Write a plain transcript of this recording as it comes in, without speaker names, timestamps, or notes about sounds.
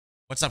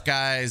What's up,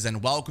 guys,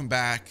 and welcome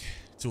back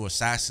to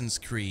Assassins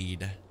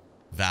Creed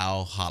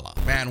Valhalla.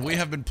 Man, we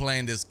have been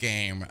playing this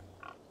game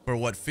for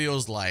what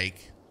feels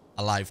like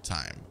a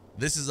lifetime.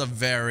 This is a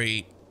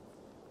very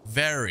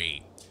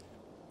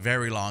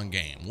long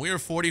game. We're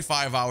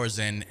 45 hours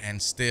in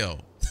and still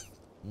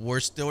we're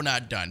still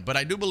not done, but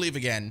I do believe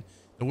again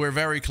that we're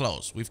very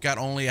close. We've got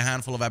only a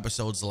handful of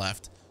episodes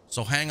left,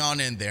 so hang on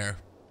in there.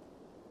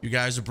 You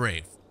guys are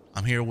brave.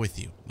 I'm here with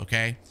you,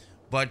 okay?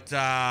 But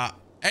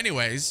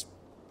anyways,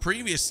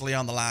 previously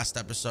on the last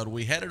episode,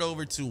 we headed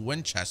over to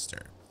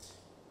Winchester.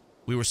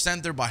 We were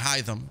sent there by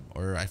Hytham,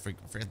 or I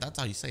forget that's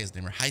how you say his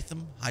name, or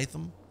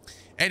Hytham.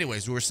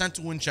 Anyways, we were sent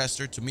to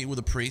Winchester to meet with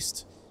a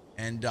priest.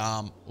 And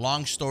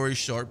long story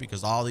short,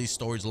 because all these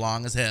stories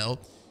long as hell,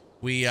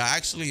 we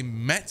actually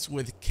met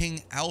with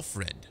King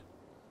Alfred.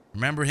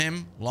 Remember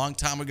him? Long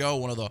time ago,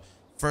 one of the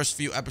first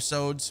few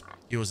episodes.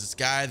 He was this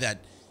guy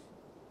that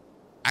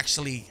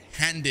actually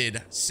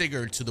handed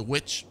Sigurd to the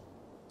witch.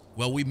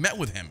 Well, we met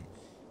with him,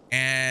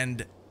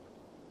 and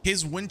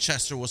his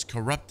Winchester was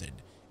corrupted,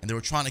 and they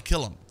were trying to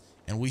kill him.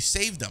 And we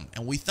saved him,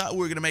 and we thought we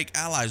were going to make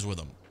allies with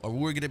him, or we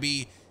were going to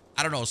be,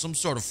 I don't know, some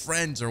sort of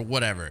friends or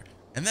whatever.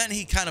 And then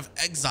he kind of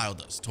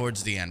exiled us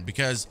towards the end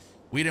because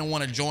we didn't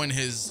want to join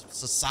his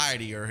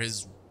society or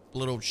his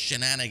little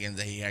shenanigans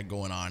that he had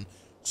going on.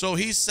 So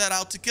he set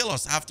out to kill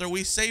us after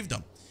we saved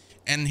him.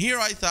 And here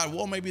I thought,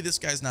 well, maybe this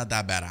guy's not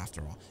that bad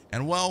after all.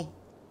 And well,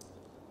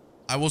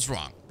 I was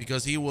wrong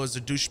because he was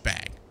a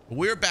douchebag. But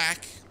we're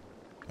back.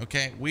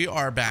 Okay, we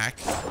are back.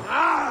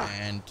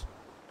 And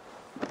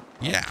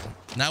yeah,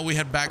 now we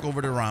head back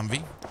over to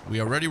Ramvi.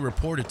 We already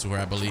reported to her,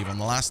 I believe, on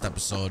the last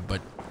episode,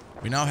 but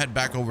we now head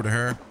back over to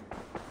her.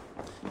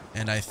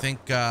 And I think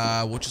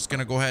we're just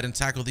gonna go ahead and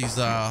tackle these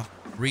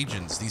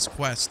regions, these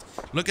quests.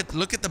 Look at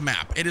the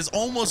map. It is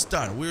almost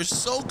done. We're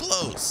so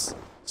close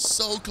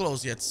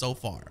yet so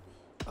far.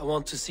 I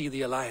want to see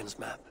the Alliance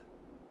map.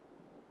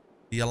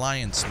 The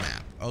Alliance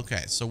map.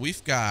 Okay, so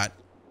we've got,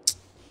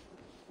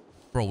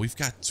 bro, we've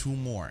got two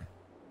more.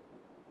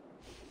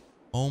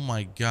 Oh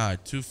my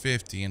God,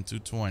 250 and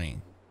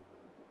 220.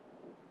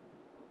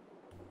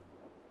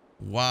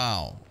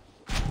 Wow.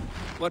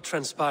 What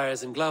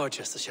transpires in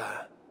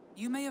Gloucestershire?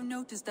 You may have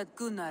noticed that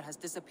Gunnar has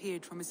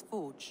disappeared from his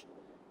forge.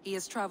 He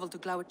has traveled to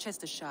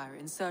Gloucestershire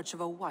in search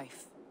of a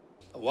wife.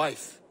 A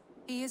wife?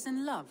 He is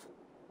in love.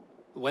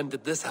 When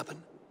did this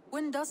happen?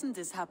 When doesn't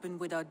this happen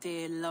with our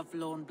dear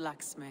lovelorn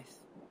blacksmith?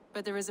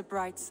 But there is a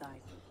bright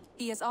side.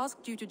 He has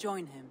asked you to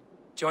join him.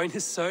 Join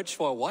his search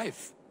for a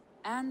wife?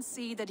 And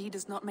see that he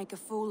does not make a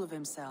fool of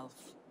himself.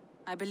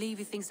 I believe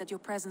he thinks that your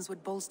presence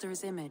would bolster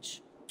his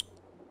image.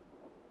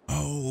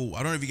 Oh,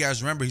 I don't know if you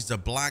guys remember, he's the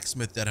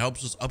blacksmith that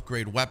helps us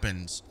upgrade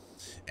weapons.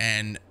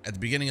 And at the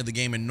beginning of the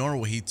game in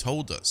Norway, he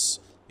told us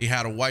he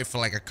had a wife for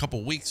like a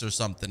couple weeks or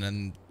something.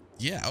 And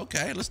yeah,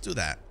 okay, let's do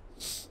that.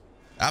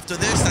 After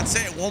this, that's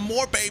it. One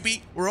more,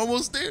 baby. We're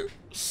almost there.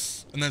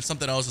 And then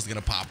something else is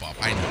going to pop up.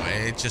 I know.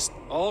 It just...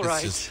 All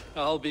right.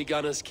 I'll be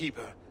Gunnar's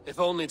keeper, if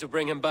only to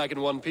bring him back in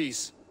one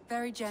piece.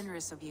 Very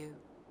generous of you.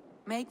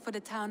 Make for the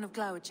town of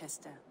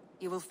Gloucester.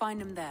 You will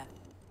find him there.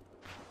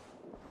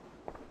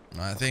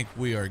 I think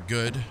we are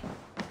good.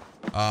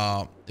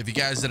 If you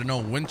guys didn't know,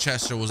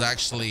 Winchester was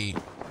actually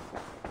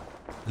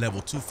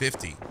level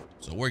 250.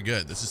 So we're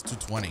good. This is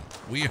 220.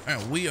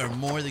 We are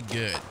more than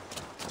good.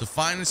 To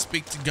find and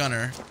speak to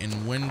Gunnar in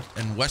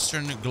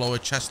western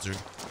Gloucester.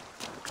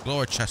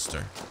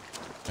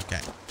 Okay.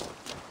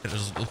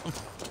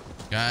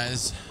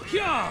 Guys, we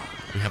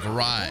have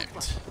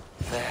arrived.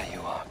 There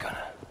you are,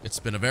 Gunnar. It's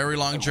been a very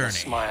long journey.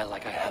 Smile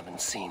like I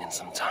haven't seen in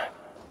some time.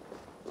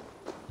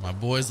 My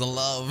boy's in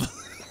love.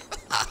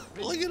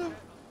 Look at him.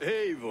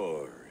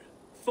 Eivor,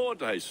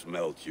 thought I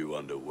smelt you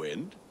on the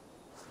wind.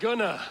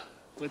 Gunnar,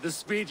 with the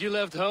speed you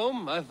left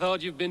home, I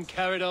thought you'd been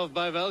carried off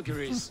by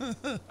Valkyries.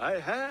 I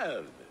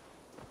have.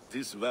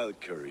 This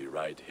Valkyrie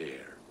right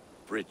here,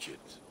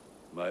 Bridget,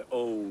 my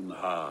own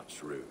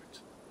heart's root.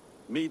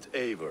 Meet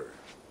Eivor.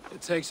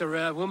 It takes a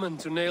rare woman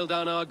to nail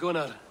down our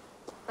Gunnar.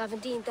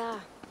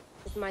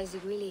 With my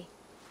Zigwili.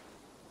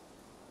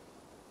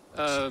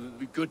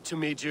 Good to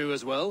meet you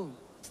as well.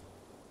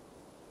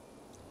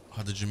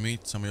 How did you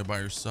meet? Tell me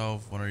about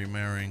yourself. When are you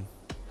marrying?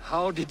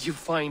 How did you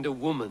find a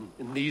woman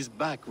in these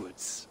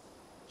backwoods?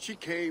 She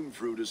came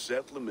through the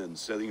settlement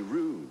selling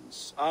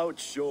runes,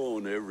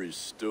 outshone every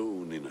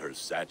stone in her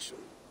satchel.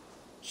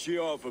 She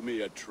offered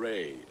me a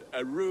trade,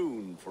 a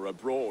rune for a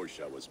brooch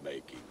I was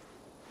making.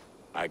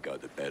 I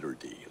got a better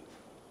deal,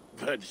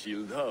 but she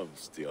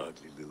loves the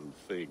ugly little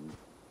thing.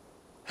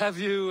 Have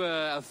you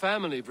a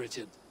family,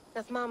 Bridget?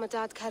 Naf mama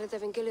dad carried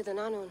even gilly than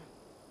Anun.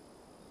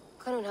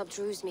 Cannon helped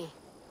ruse me.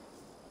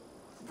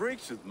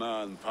 Bridget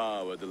man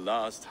power the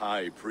last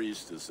high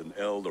priestess and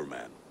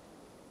elderman.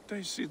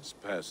 They since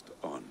passed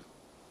on,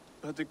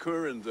 but the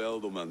current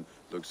elderman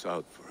looks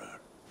out for her.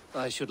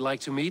 I should like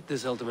to meet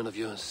this elderman of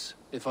yours,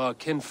 if our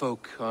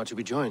kinfolk are to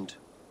be joined.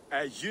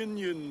 A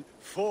union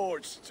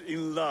forged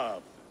in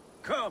love.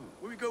 Come,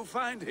 we go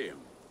find him.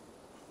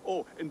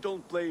 Oh, and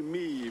don't blame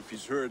me if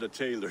he's heard a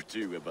tale or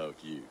two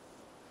about you.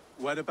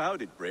 What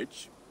about it,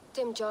 Bridge?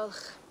 Dim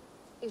jolch.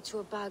 Yw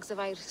two bags of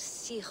air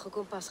sych o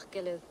gwmpas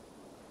gilydd.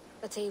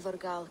 At Eivor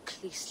gal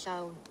clis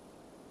llawn.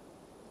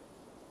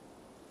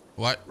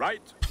 What?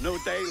 Right. No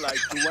daylight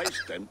to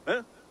waste then,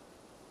 huh?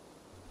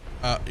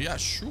 Yeah,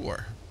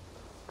 sure.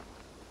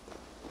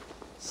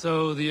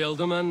 So the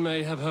Elderman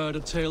may have heard a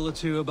tale or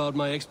two about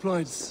my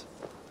exploits.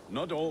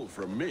 Not all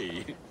from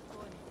me.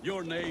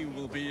 Your name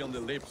will be on the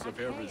lips of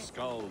every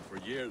skull for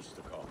years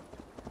to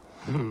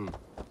come.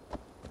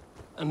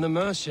 And the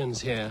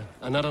Mercians here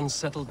are not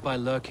unsettled by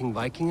lurking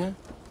Vikinger?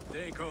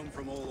 They come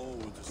from all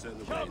over to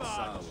celebrate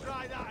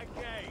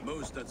Samhain.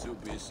 Most are too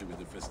busy with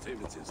the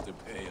festivities to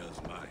pay us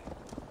mind.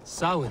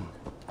 Samhain?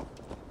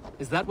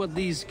 Is that what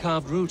these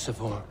carved roots are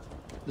for?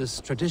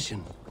 This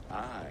tradition?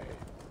 Aye.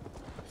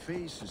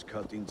 Faces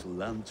cut into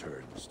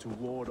lanterns to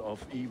ward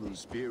off evil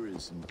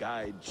spirits and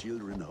guide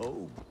children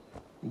home.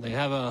 They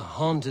have a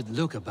haunted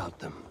look about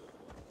them.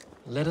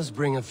 Let us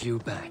bring a few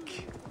back.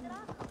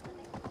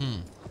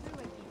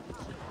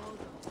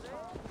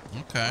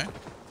 Okay.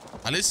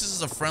 At least this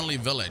is a friendly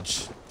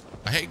village.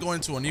 I hate going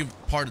to a new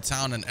part of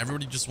town and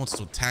everybody just wants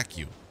to attack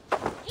you.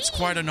 It's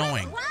quite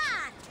annoying,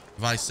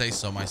 if I say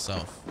so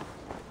myself.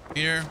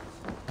 Here,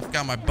 I've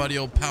got my buddy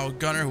old power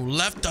gunner who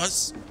left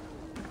us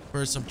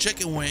for some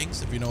chicken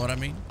wings, if you know what I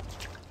mean.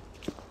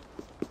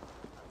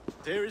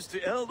 There is the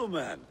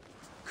Elderman.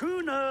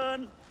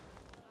 Kunan!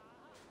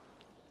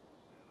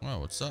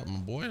 Well, what's up, my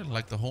boy? I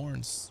like the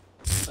horns.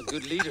 A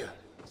good leader,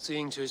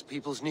 seeing to his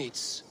people's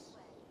needs.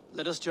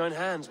 Let us join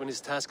hands when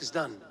his task is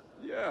done.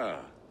 Yeah.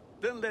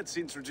 Then let's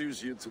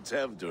introduce you to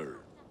Tevdur.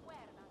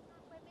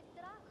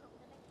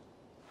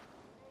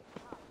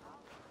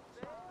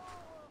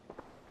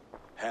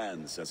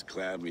 Hands as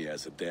clammy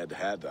as a dead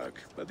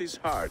haddock, but his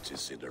heart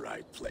is in the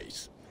right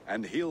place.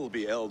 And he'll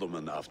be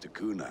Elderman after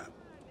Kuna.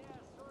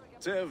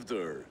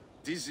 Tevdur,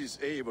 this is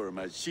Eivor,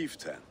 my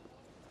chieftain.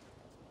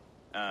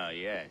 Ah,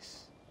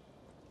 yes.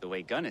 The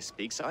way Gunnar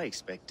speaks, I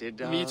expected,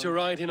 Me to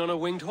ride in on a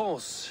winged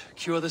horse,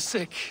 cure the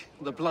sick,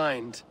 the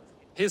blind.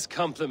 His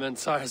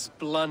compliments are as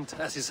blunt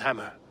as his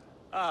hammer.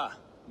 Ah,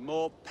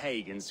 more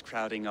pagans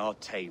crowding our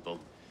table.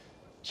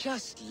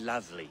 Just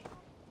lovely.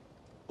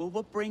 Well,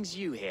 what brings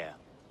you here?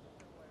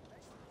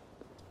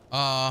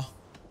 The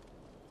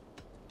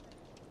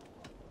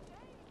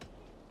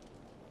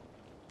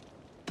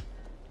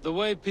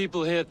way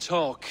people here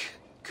talk,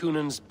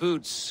 Kunan's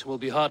boots will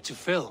be hard to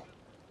fill.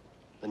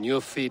 And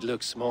your feet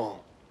look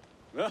small.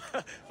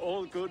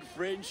 All good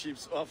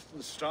friendships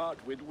often start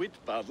with wit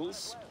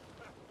battles.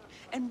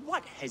 And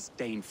what has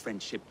Dane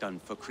friendship done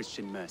for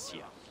Christian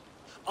Mercia?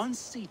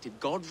 Unseated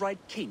godright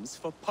kings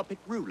for puppet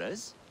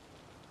rulers?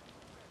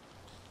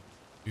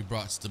 We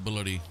brought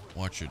stability.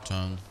 Watch your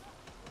tongue.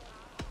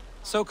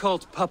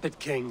 So-called puppet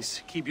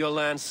kings keep your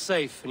lands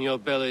safe and your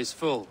bellies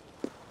full.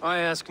 I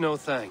ask no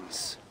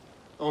thanks.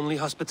 Only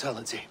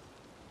hospitality.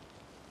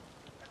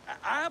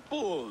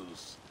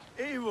 Apples!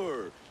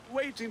 Eivor,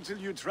 wait until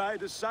you try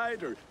the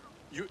cider.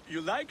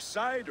 You like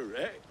cider,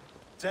 eh?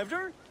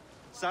 Tevdur?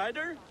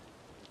 Cider?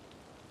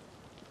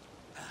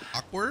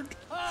 Awkward?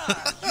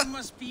 You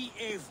must be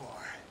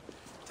Eivor.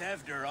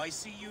 Tevdur, I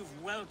see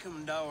you've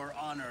welcomed our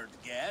honored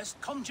guest.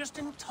 Come just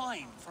in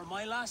time for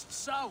my last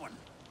Samhain.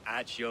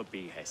 At your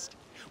behest.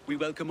 We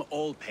welcome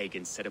all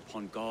pagans set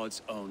upon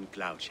God's own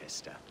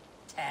Gloucester.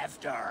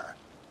 Tevdur,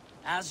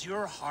 as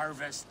your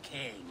harvest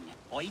king,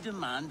 I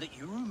demand that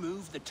you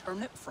remove the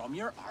turnip from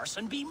your arse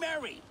and be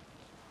merry.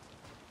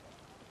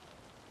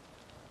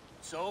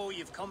 So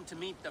you've come to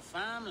meet the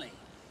family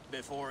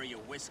before you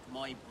whisk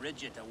my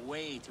Bridget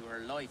away to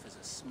her life as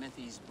a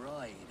smithy's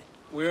bride.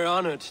 We're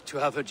honored to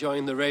have her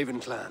join the Raven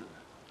clan.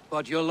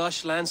 But your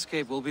lush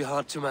landscape will be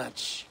hard to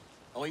match.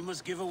 I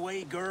must give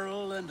away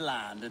girl and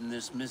land in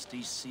this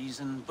misty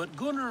season, but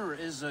Gunnar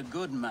is a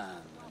good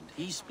man, and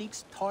he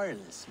speaks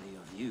tirelessly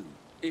of you.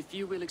 If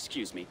you will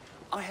excuse me,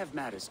 I have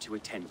matters to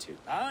attend to.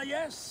 Ah,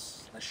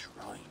 yes, the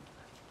shrine.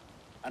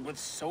 And with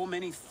so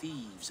many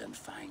thieves and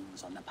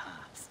fangs on the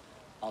path,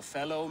 a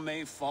fellow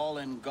may fall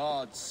in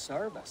God's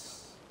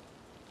service.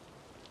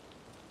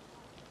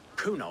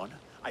 Kunan,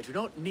 I do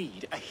not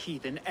need a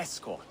heathen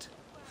escort.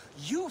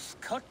 Youth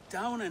cut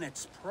down in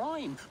its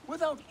prime,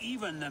 without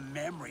even the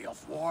memory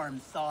of warm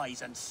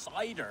thighs and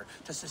cider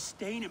to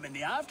sustain him in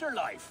the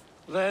afterlife.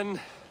 Then,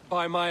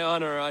 by my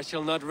honor, I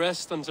shall not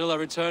rest until I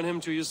return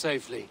him to you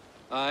safely.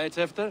 Aye,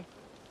 Tefter?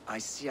 I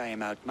see I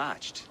am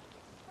outmatched.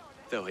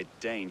 Though a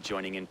Dane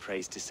joining in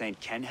praise to Saint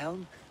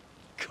Kenhelm,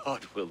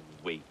 God will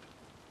weep.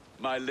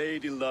 My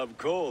lady love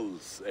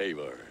calls,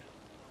 Eivor.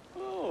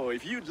 Oh,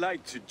 if you'd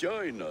like to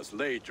join us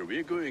later,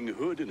 we're going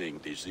hoodening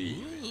this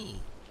evening.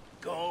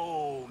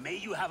 Go, may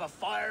you have a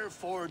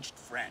fire-forged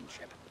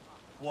friendship.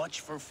 Watch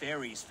for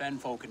fairies,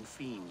 fenfolk, and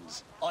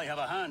fiends. I have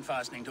a hand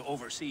fastening to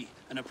oversee,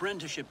 an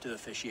apprenticeship to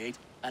officiate,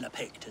 and a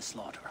pig to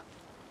slaughter.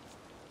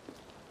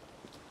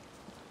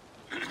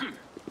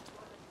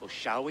 Well,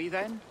 shall we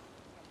then?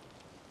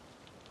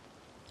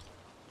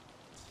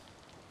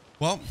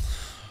 Well,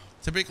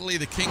 typically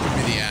the king would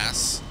be the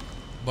ass,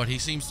 but he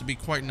seems to be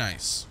quite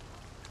nice.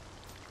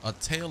 A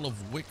tale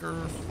of wicker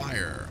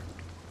fire.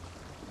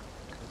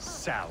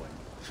 Sour.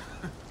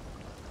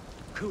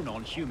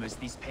 Kunon humors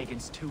these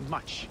pagans too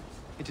much.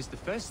 It is the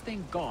first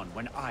thing gone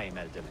when I am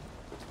Elderman.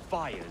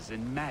 Fires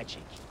and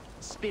magic,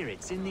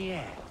 spirits in the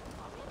air.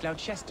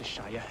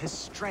 Gloucestershire has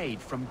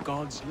strayed from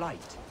God's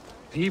light.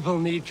 People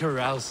need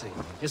carousing,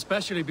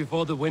 especially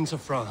before the winter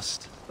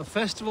frost. A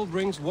festival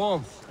brings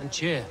warmth and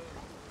cheer.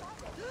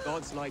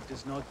 God's light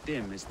does not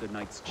dim as the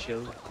nights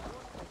chill,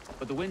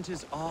 but the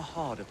winters are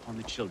hard upon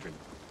the children.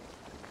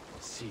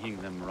 Seeing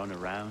them run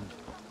around.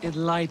 It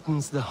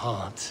lightens the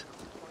heart.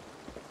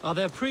 Are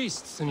there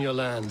priests in your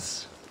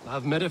lands?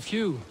 I've met a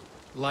few,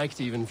 liked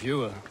even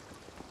fewer.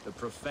 The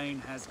profane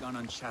has gone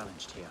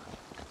unchallenged here.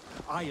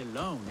 I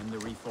alone am the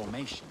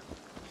Reformation.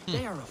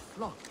 They are a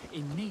flock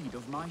in need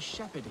of my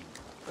shepherding.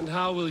 And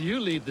how will you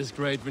lead this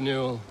great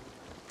renewal?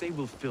 They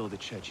will fill the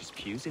church's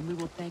pews, and we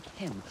will thank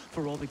him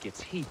for all the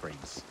gifts he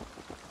brings.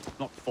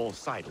 Not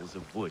false idols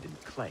of wood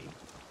and clay.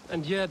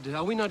 And yet,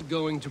 are we not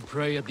going to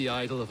pray at the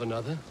idol of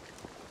another?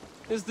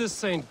 Is this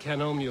Saint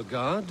Canom your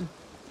god?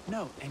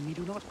 No, and we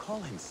do not call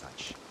him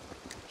such.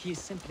 He is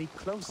simply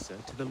closer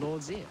to the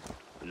Lord's ear.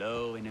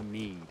 Low in a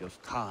mead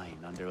of kine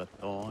under a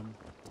thorn,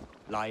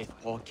 lieth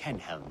poor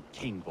Kenhelm,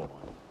 king-born.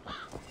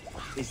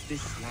 Is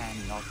this land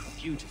not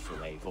beautiful,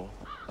 Eivor?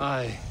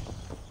 Aye.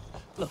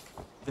 Look,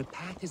 the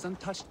path is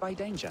untouched by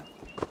danger,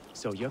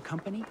 so your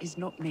company is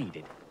not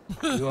needed.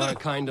 You are a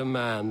kinder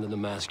man than the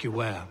mask you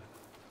wear.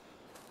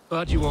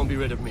 But you won't be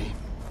rid of me.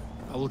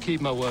 I will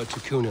keep my word to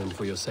Kunan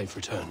for your safe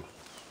return.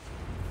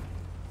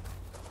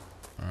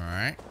 All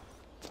right.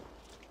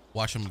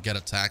 Watch him get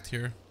attacked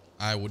here.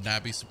 I would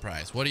not be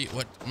surprised. What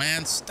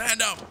man,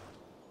 stand up.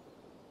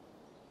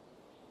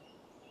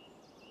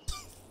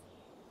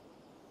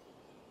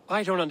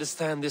 I don't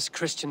understand this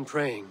Christian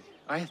praying.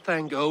 I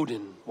thank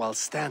Odin while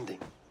standing.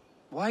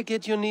 Why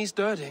get your knees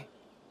dirty?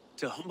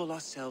 To humble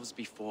ourselves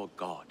before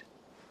God.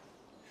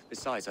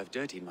 Besides, I've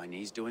dirtied my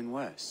knees doing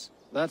worse.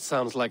 That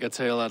sounds like a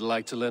tale I'd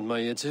like to lend my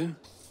ear to.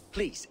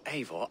 Please,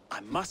 Eivor,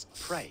 I must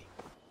pray.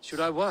 Should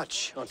I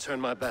watch or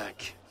turn my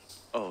back?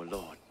 Oh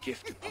Lord,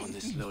 gift upon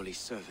this lowly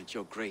servant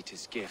your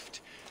greatest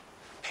gift.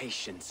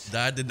 Patience.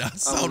 That did not I will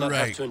sound not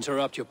right. have to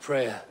interrupt your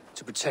prayer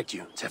to protect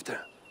you, Tefter.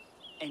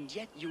 And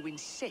yet you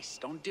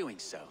insist on doing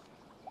so.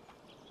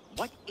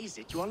 What is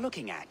it you are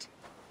looking at?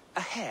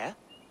 A hare?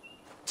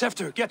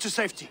 Tefter, get to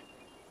safety.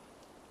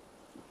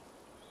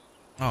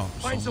 Oh,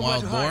 Find some somewhere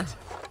wild to boar. hide.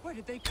 Where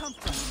did they come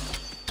from?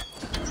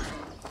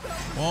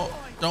 Well,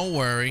 don't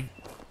worry.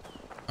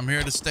 I'm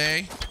here to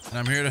stay, and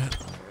I'm here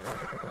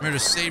to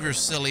save your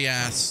silly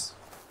ass.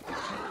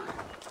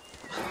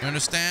 You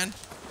understand?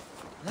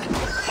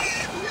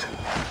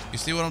 You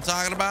see what I'm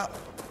talking about?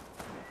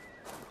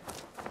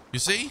 You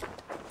see?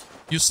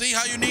 You see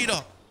how you need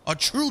a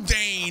true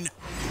Dane.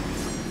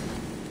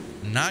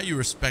 Now you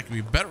respect me.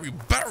 You better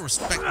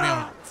respect me.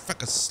 I'll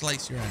fucking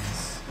slice your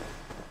ass.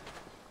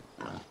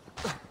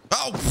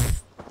 Oh!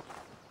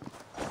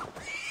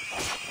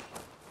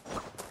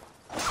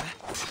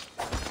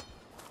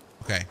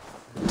 Okay.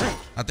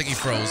 I think he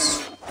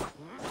froze.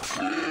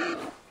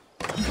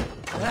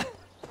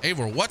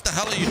 Eivor, what the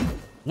hell are you...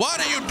 What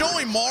are you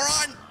doing,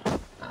 moron?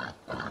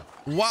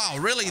 Wow,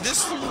 really?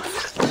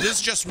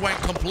 This just went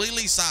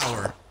completely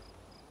sour.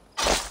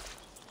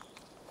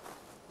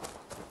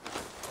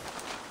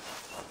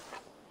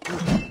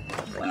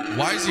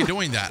 Why is he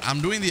doing that?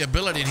 I'm doing the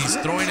ability and he's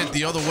throwing it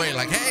the other way.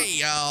 Like,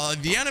 hey,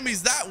 the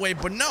enemy's that way,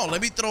 but no,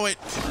 let me throw it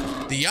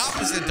the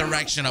opposite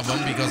direction of him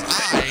because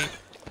I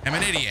am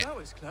an idiot. That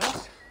was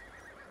close.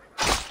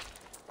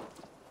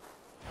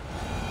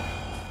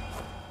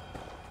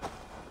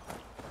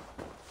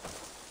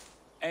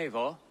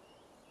 Eivor,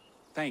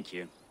 thank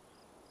you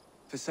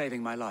for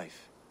saving my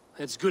life.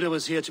 It's good I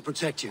was here to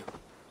protect you.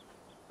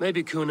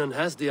 Maybe Kunan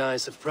has the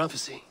eyes of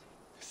prophecy.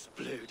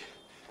 Splood,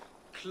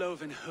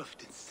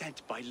 cloven-hoofed and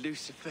sent by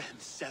Lucifer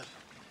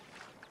himself.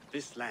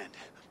 This land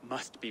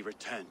must be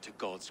returned to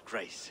God's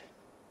grace.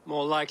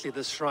 More likely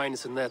the shrine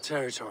is in their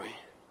territory.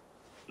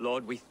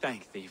 Lord, we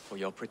thank thee for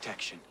your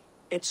protection.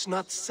 It's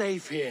not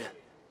safe here.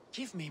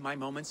 Give me my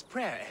moment's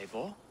prayer,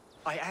 Eivor.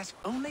 I ask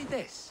only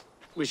this.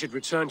 We should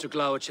return to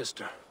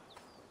Gloucester.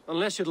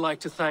 Unless you'd like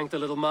to thank the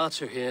little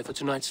martyr here for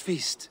tonight's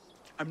feast.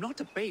 I'm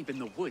not a babe in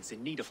the woods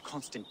in need of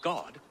constant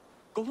guard.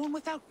 Go on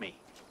without me.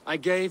 I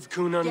gave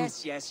Kunan...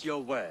 Yes,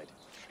 your word.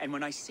 And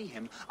when I see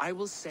him, I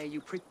will say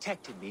you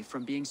protected me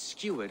from being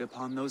skewered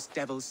upon those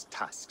devil's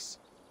tusks.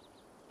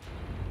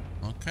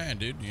 Okay,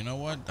 dude. You know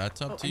what?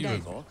 That's up to and you.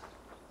 Eivor,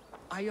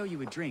 I owe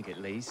you a drink at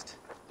least.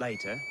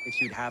 Later,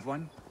 if you'd have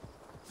one.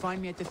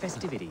 Find me at the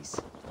festivities.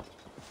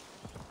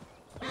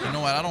 You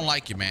know what? I don't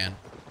like you, man.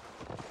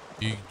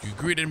 You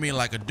greeted me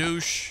like a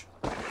douche,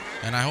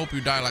 and I hope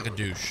you die like a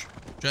douche.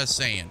 Just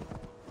saying.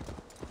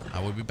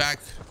 I will be back,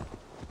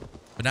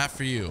 but not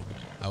for you.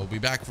 I will be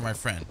back for my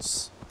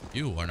friends.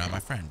 You are not my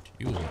friend.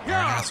 You are an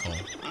asshole.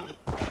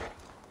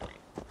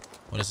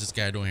 What is this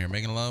guy doing here?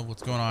 Making love?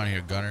 What's going on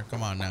here, Gunner?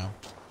 Come on now.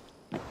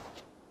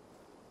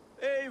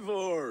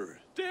 Eivor,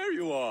 there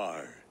you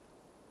are.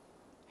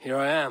 Here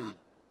I am.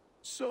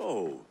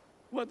 So,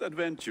 what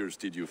adventures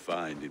did you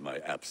find in my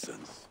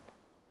absence?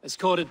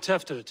 Escorted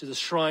Tefter to the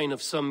shrine of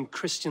some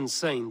Christian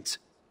saint.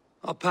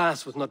 Our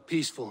path was not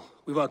peaceful.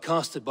 We were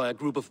accosted by a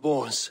group of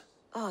boars.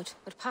 Odd,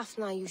 but path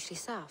na usually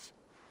safe.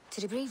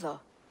 To the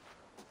Brevo.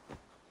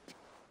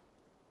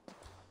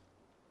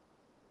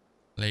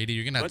 Lady,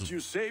 you're gonna have But to... you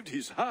saved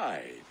his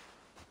hide.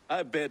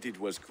 I bet it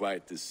was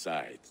quite the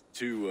sight.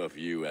 Two of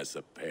you as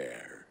a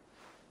pair.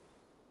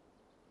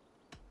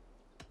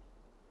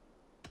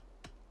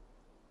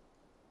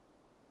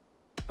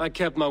 I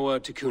kept my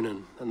word to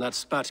Kunin, and that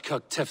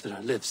spatcock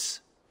Tefter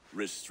lives.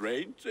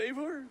 Restraint,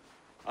 Eivor?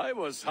 I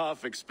was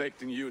half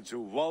expecting you to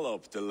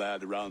wallop the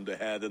lad around the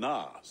head and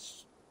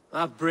ass.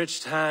 I've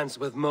bridged hands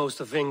with most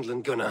of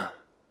England, Gunnar.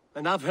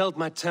 And I've held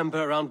my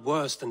temper around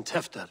worse than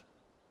Tefter.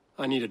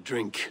 I need a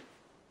drink.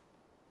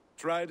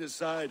 Try the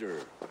cider.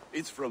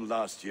 It's from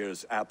last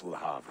year's apple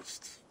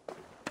harvest.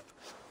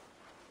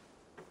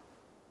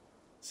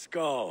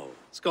 Skull.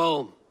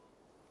 Skull.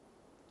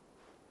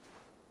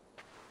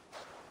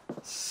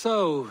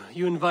 So,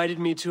 you invited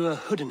me to a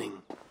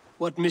hoodening.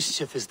 What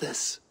mischief is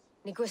this?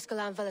 Ni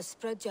gwisgalan fel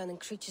ysbrydion and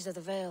creatures of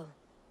the Vale.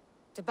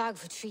 The bag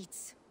for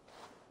treats.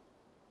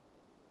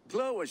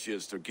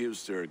 Glowachester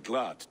gives their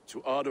glut to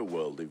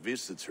otherworldly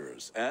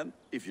visitors, and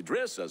if you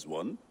dress as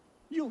one,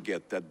 you'll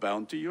get that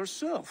bounty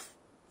yourself.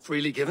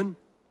 Freely given?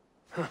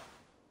 Huh.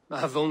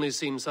 I've only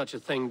seen such a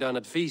thing done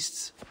at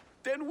feasts.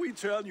 Then we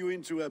turn you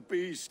into a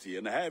beastie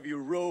and have you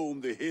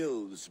roam the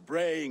hills,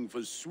 braying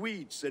for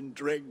sweets and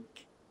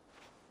drink.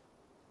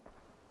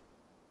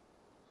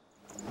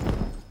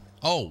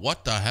 Oh,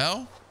 what the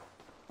hell?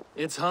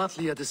 It's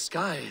hardly a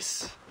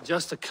disguise.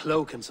 Just a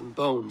cloak and some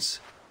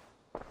bones.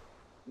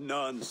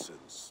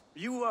 Nonsense.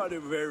 You are the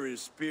very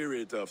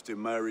spirit of the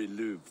Mary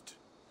Louved.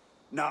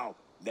 Now,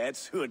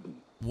 let's hooden.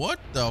 What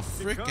the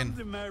Become frickin'...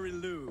 the Mary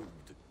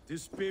Louved, the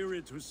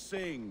spirit who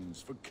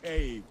sings for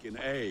cake and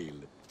ale.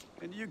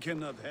 And you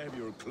cannot have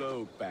your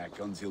cloak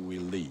back until we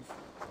leave.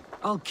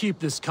 I'll keep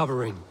this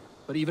covering,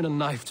 but even a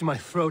knife to my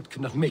throat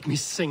could not make me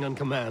sing on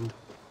command.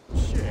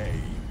 Shame.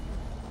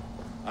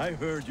 I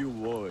heard your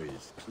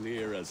voice,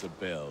 clear as a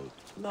bell.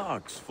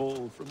 Larks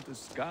fall from the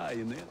sky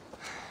in it.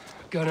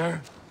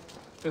 Gunnar,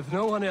 if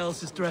no one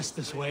else is dressed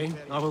this way,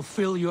 I will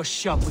fill your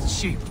shop with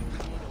sheep.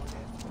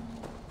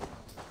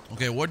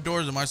 Okay, what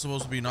doors am I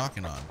supposed to be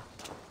knocking on?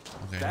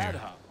 Okay, That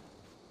here. how?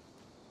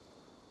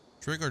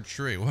 Trick or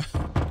treat.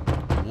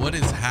 What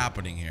is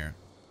happening here?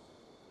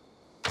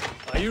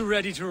 Are you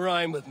ready to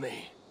rhyme with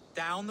me?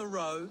 Down the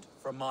road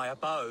from my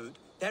abode,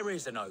 there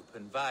is an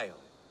open vale.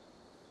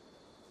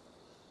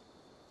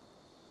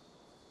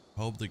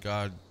 Hope to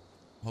God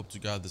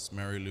this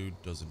merry lewd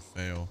doesn't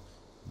fail.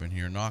 Been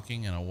here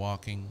knocking and a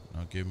walking.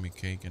 Now give me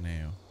cake and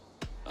ale.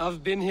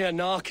 I've been here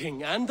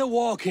knocking and a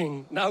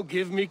walking. Now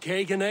give me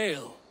cake and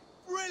ale.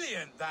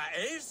 Brilliant, that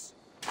is!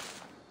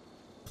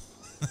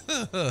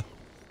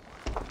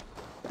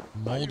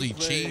 Moldy Are you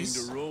playing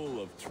cheese. the role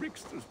of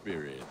trickster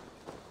spirit?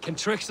 Can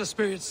trickster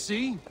spirits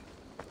see?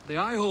 The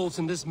eye holes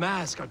in this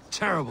mask are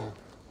terrible.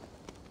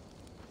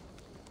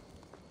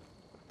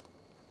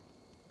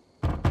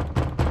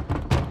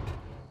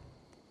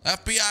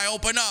 FBI,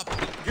 open up!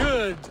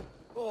 Good.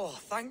 Oh,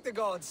 thank the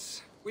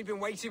gods. We've been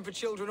waiting for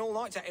children all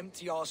night to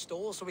empty our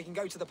stores so we can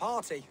go to the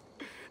party.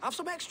 Have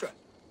some extra.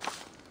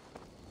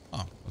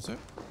 Oh, that's it?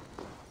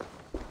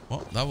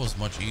 Well, that was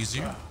much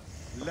easier.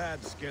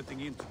 Lads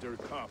getting into their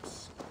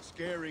cups,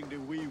 scaring the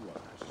wee ones.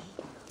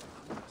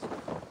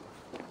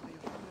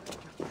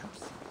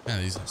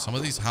 Man, some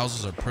of these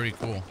houses are pretty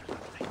cool.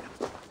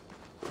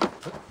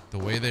 The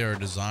way they are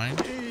designed.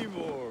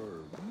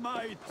 Eivor,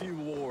 mighty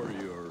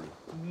warrior,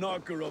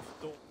 knocker of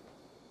doors.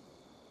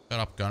 Shut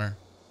up, Gunner.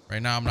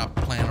 Right now, I'm not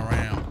playing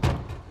around.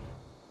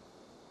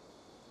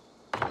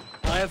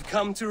 I have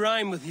come to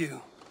rhyme with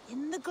you.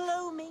 In the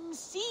gloaming,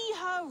 see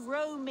her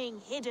roaming,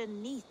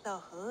 hidden neath the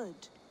hood.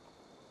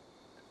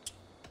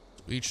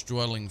 Each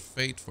dwelling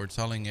fate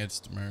foretelling it's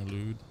the merry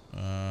lewd.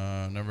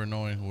 Never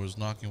knowing who is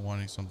knocking,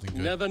 wanting something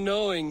good. Never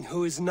knowing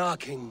who is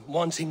knocking,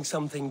 wanting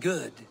something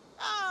good.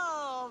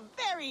 Oh,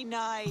 very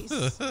nice.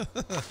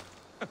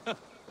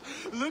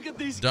 Look at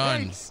these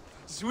Done. cakes.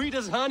 Sweet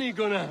as honey,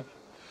 Gunnar.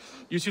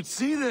 You should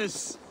see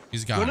this.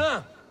 He's gone.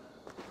 Gunnar.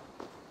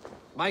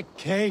 My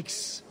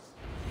cakes.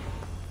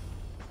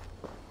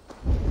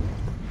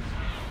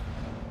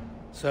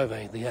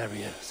 Survey the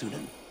area,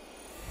 Sunan.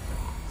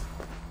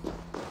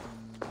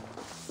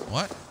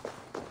 What?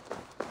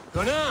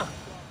 Gunnar!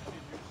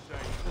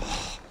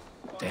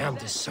 Damn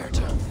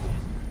deserter.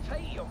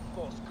 Take your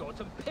false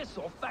gods and piss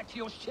off back to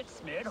your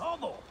shit-smeared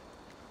hovel.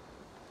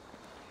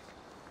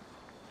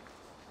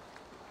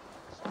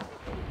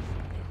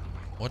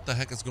 What the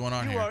heck is going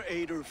on You here? are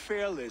either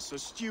fearless or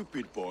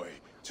stupid, boy,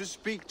 to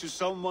speak to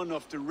someone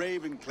of the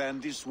Raven clan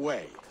this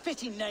way.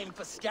 Fitting name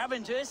for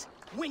scavengers.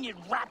 Winged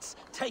rats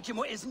taking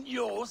what isn't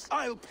yours.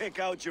 I'll pick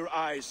out your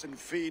eyes and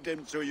feed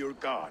them to your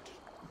god.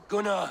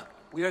 Gunnar,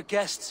 we are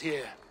guests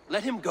here.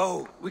 Let him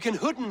go. We can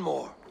hooden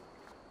more.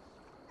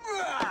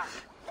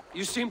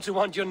 You seem to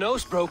want your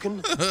nose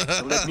broken,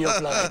 so let me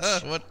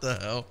oblige. What the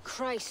hell?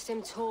 Christ,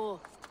 him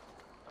tall.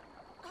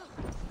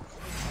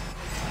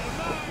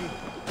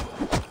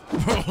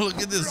 Bro,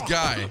 look at this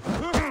guy.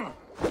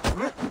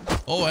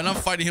 Oh, and I'm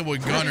fighting him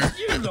with Gunner.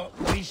 You lot,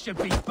 we should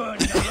be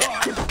burning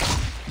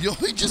alive. Yo,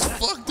 he just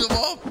fucked him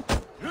up.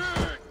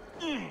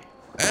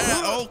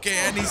 Okay,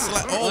 and he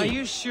slapped. Oh. Are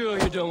you sure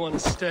you don't want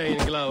to stay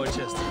in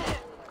Gloucester?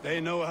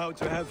 They know how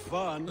to have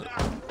fun.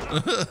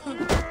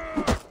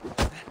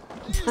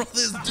 Bro,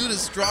 this dude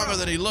is stronger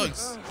than he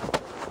looks.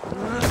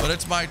 But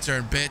it's my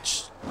turn,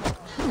 bitch.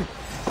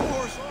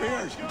 4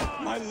 spears,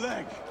 my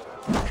leg.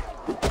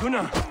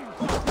 Gunnar.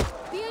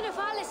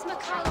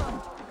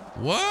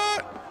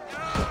 What?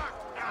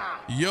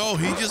 Yo,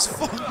 he just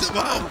fucked him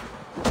up.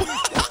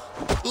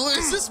 Who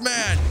is this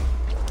man?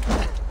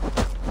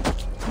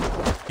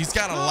 He's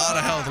got a lot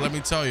of health, let me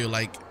tell you.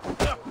 Like,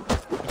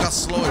 look how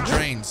slow it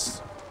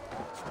drains.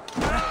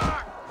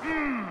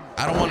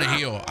 I don't want to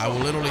heal. I will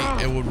literally,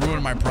 it would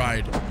ruin my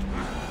pride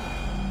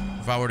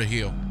if I were to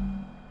heal.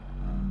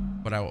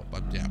 But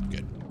yeah, I'm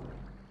good.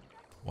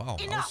 Wow.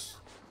 Enough!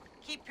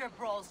 Keep your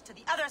brawls to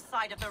the other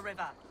side of the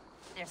river.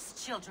 There's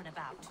children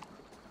about.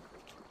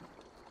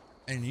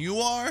 And you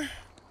are?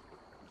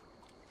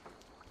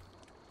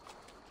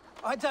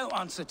 I don't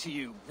answer to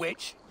you,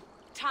 witch.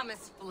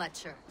 Thomas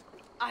Fletcher,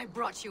 I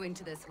brought you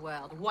into this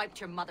world, wiped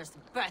your mother's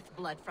birth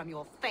blood from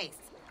your face.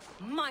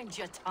 Mind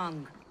your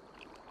tongue.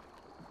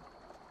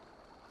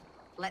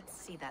 Let's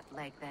see that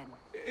leg, then.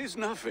 It's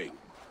nothing.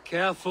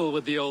 Careful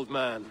with the old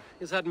man.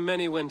 He's had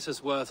many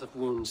winters' worth of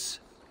wounds.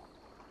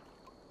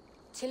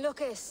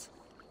 Tilukis.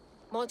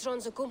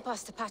 Modron's a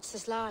gumpas to patch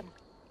this land.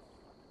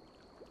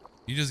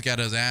 He just got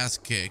his ass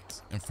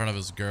kicked in front of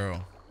his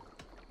girl.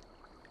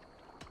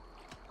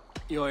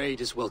 Your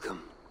aid is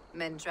welcome.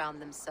 Men drown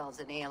themselves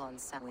in ale on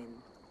Samhain,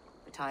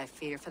 but I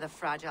fear for the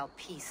fragile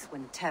peace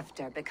when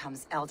Tefter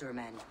becomes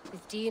eldermen.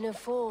 With Dean and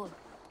fall,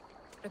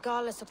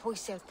 regardless of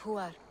Poisel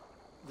Puar.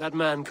 That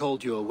man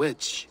called you a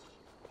witch.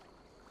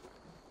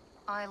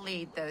 I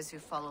lead those who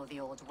follow the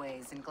old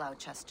ways in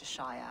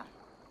Gloucestershire,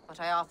 but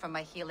I offer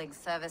my healing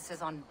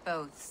services on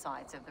both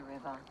sides of the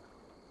river.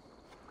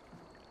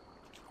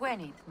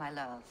 Gweneth, my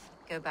love,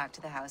 go back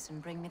to the house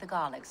and bring me the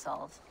garlic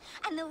salt.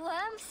 And the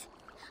worms?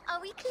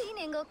 Are we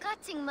cleaning or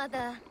cutting,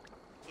 Mother?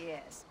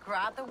 Yes,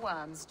 grab the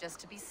worms just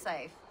to be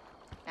safe.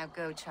 Now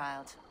go,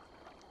 child.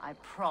 I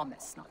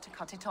promise not to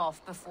cut it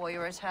off before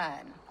you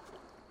return.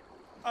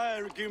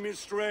 I'll give me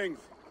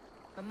strength.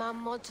 My mom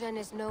Modron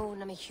is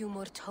known. I'm a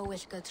humor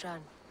towish Gudran.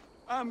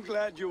 I'm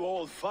glad you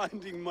all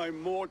finding my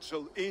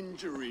mortal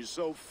injury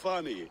so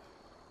funny.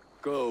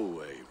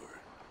 Go, Eivor.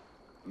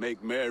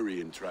 Make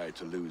merry and try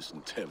to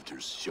loosen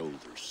Tefter's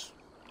shoulders.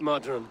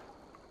 Modron,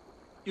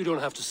 you don't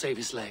have to save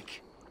his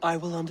leg. I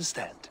will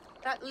understand.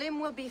 That limb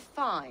will be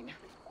fine,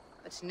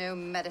 but no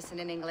medicine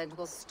in England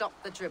will stop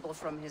the dribble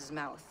from his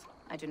mouth.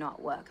 I do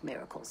not work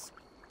miracles.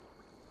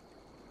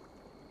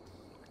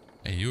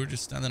 Hey, you were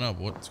just standing up.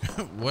 What?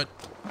 What?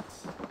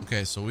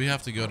 Okay, so we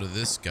have to go to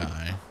this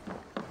guy.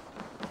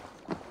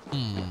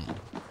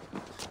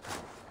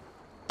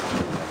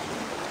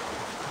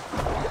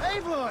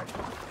 Eivor!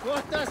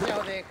 What does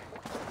y'all think?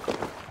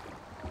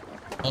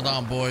 Hold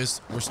on,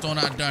 boys. We're still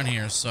not done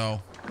here,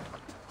 so.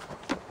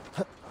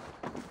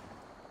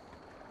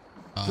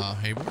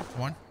 Hey,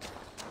 come on.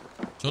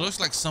 So it looks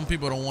like some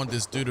people don't want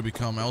this dude to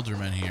become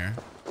Elderman here.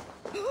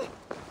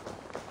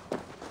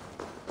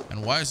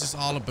 And why is this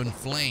all up in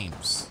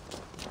flames?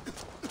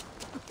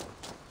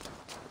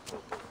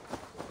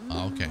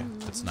 Oh, okay,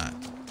 it's not.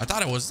 I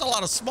thought it was. It's a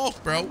lot of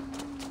smoke, bro. You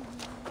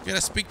gotta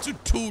speak to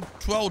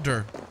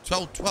Twelder.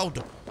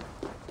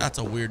 That's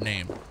a weird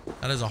name.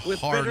 That is a With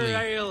hardly. bitter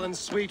ale and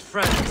sweet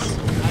friends,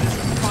 that is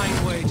a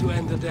fine way to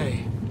end the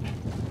day.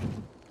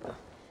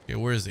 Okay,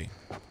 where is he?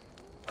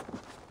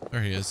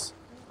 There he is.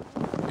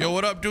 Yo,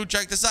 what up, dude?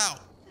 Check this out.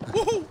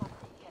 Woohoo!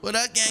 What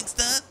up,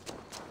 gangsta?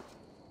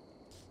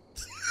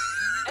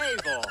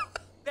 Eivor,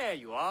 there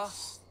you are.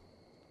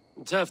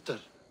 Tefter.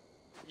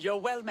 You're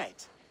well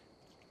met.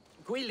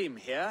 Gwilym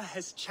here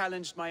has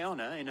challenged my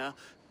honor in a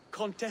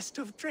contest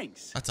of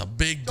drinks. That's a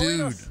big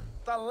dude.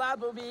 The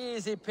lab will be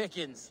easy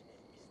pickings.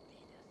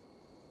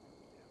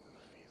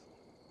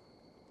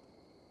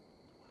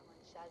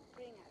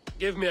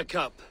 Give me a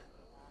cup.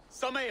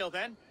 Some ale,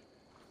 then.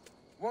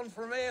 One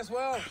for me as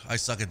well. I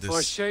suck at this.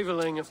 For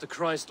shaveling of the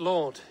Christ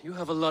Lord, you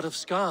have a lot of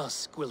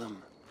scars, Gwilym.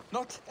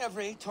 Not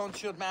every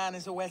tonsured man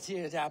is a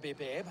wet-eared Abbey,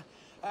 babe.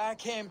 I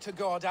came to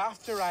God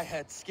after I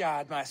had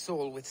scarred my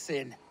soul with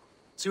sin.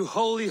 To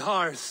holy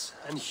hearts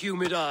and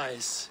humid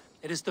eyes,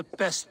 it is the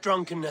best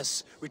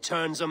drunkenness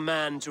returns a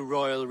man to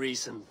royal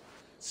reason.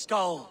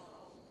 Skull.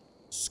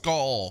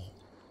 Skull.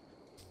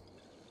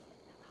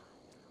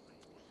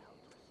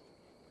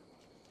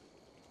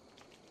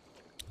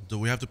 Do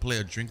we have to play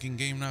a drinking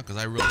game now? Because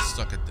I really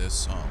suck at this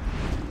song.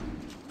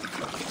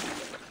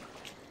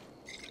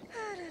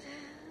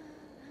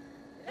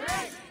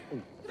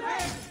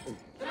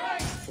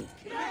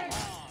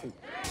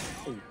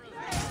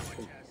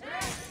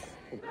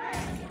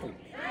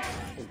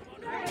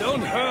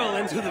 Don't hurl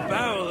to the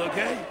barrel,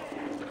 okay?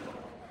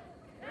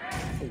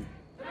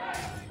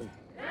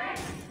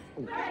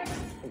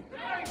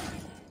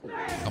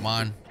 Come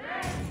on.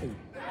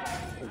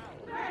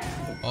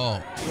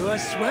 Oh. You are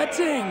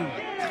sweating.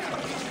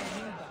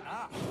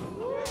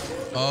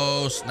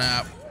 Oh,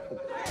 snap.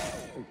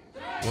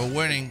 We're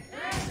winning.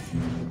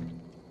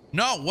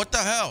 No, what the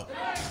hell?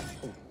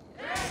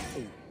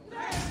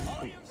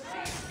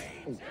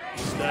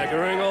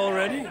 Staggering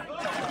already?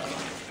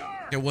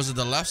 Okay, was it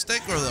the left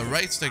stick or the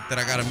right stick that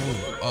I gotta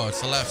move? Oh, it's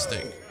the left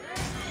stick.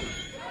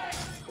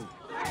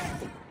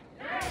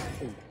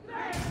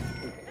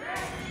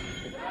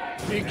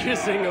 Be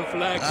kissing a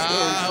flagstone.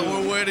 Ah,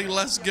 we're winning.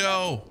 Let's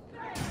go.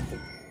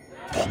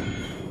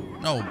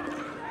 No.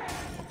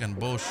 Fucking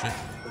bullshit.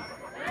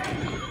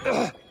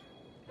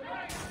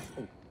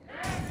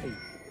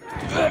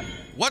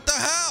 What the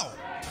hell?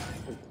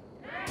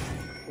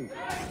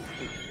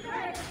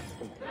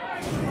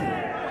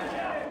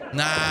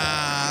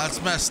 Nah,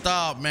 that's messed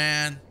up,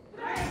 man.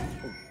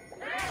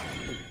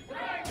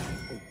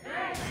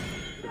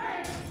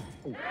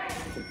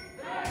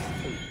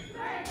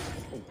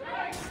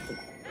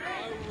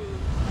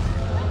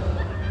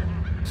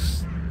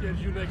 Get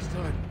you next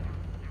time.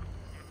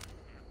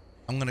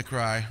 I'm gonna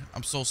cry.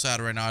 I'm so sad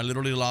right now. I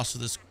literally lost to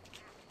this.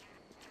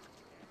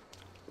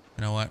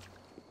 You know what?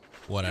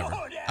 Whatever.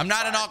 I'm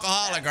not an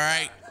alcoholic, all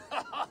right?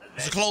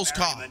 It's a close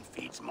call.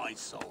 Feeds my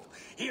soul.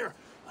 Here,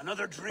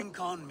 another drink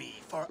on me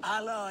for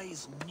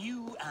allies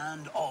new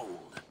and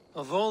old.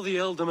 Of all the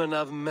Eldermen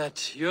I've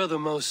met, you're the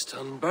most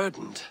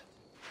unburdened.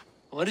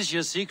 What is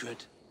your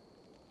secret?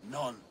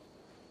 None.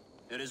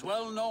 It is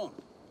well known.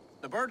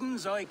 The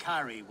burdens I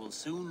carry will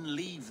soon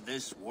leave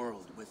this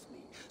world with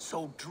me.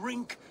 So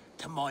drink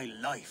to my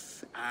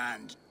life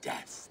and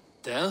death.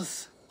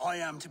 Death? I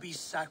am to be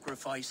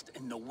sacrificed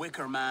in the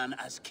Wicker Man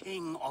as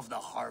king of the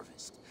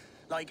harvest.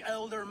 Like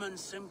Elderman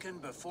Simkin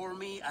before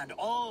me and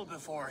all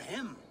before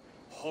him.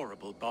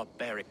 Horrible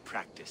barbaric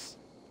practice.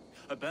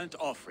 A burnt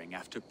offering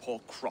after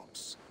poor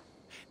crops.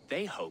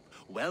 They hope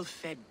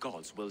well-fed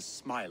gods will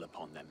smile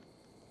upon them.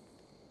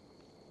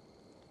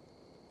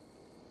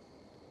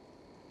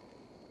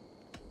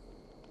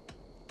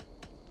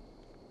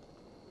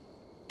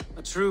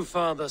 A true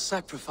father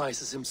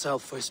sacrifices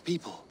himself for his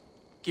people.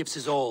 Gives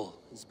his all,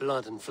 his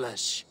blood and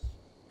flesh.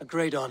 A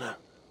great honor,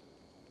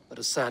 but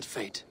a sad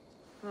fate.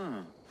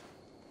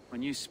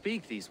 When you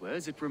speak these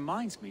words, it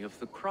reminds me of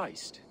the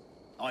Christ.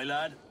 Aye,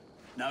 lad.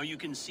 Now you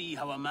can see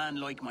how a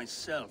man like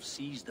myself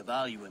sees the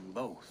value in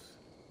both.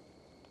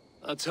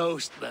 A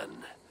toast, then.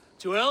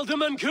 To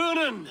Elderman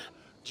Coonan,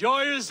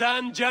 joyous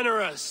and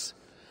generous.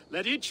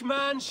 Let each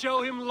man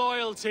show him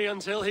loyalty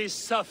until he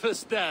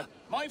suffers death.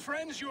 My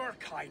friends, you are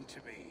kind to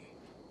me.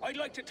 I'd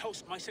like to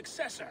toast my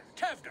successor,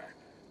 Tevder.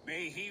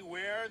 May he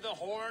wear the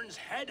horns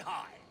head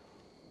high.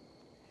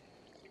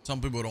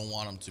 Some people don't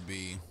want him to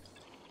be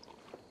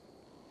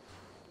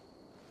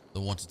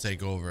the one to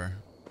take over.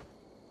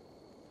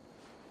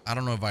 I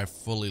don't know if I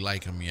fully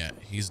like him yet.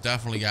 He's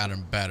definitely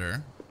gotten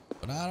better,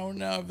 but I don't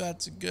know if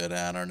that's a good.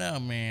 I don't know,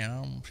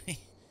 man.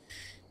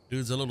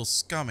 Dude's a little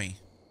scummy.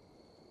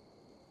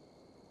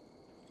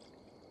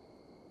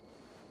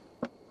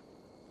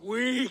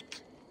 Weak.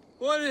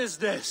 What is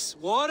this?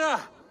 Water?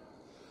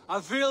 I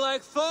feel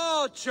like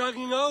Thor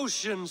chugging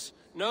oceans.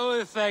 No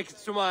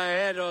effect to my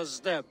head or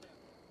step.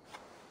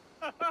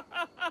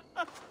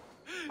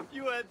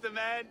 You heard the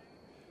man.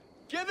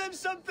 Give him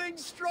something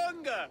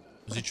stronger.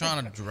 Is he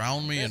trying to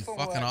drown me in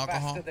fucking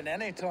alcohol? Faster than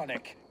any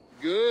tonic.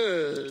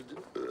 Good.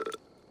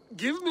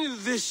 Give me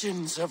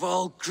visions of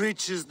all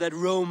creatures that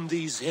roam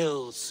these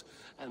hills,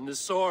 and the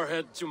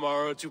sorehead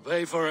tomorrow to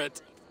pay for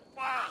it.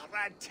 Wow,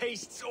 that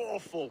tastes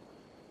awful.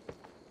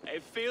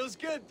 It feels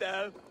good,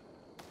 though.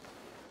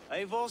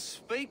 Eivor,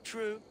 speak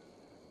true.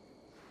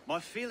 My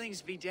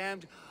feelings be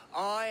damned.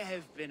 I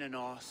have been an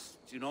arse.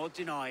 Do not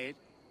deny it.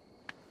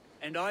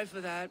 And I, for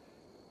that,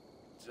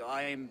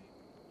 I am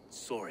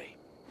sorry.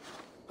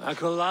 A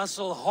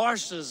colossal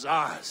horse's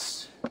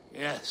arse.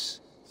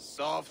 Yes.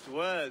 Soft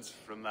words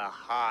from a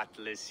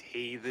heartless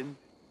heathen.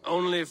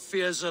 Only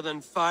fiercer than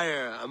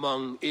fire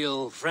among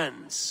ill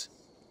friends.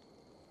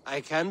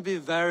 I can be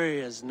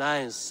very as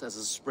nice as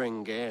a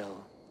spring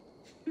gale.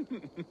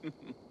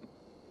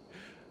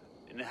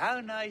 And how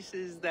nice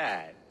is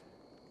that?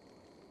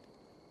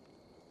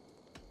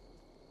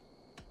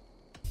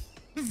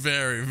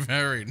 Very,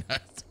 very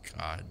nice.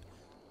 God.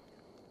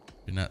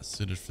 You're not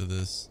suited for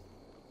this.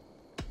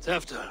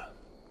 Tefter,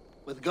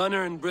 with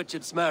Gunnar and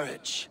Bridget's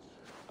marriage,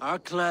 our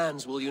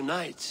clans will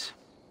unite.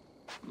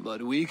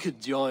 But we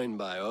could join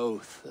by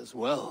oath as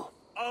well.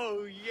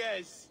 Oh,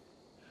 yes.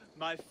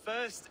 My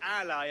first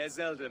ally as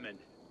Elderman.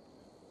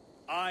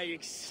 I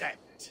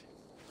accept.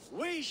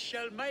 We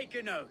shall make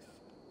an oath.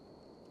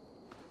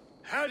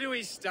 How do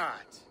we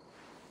start?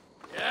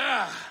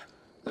 Yeah!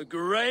 The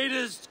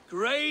greatest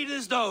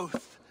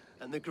oath,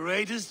 and the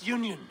greatest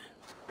union.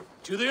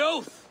 To the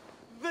oath!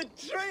 The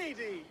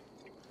treaty!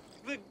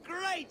 The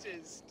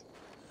greatest!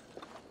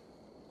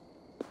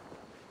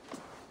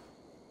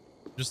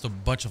 Just a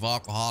bunch of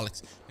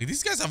alcoholics. Like,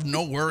 these guys have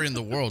no worry in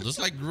the world. Just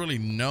like really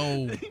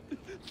no.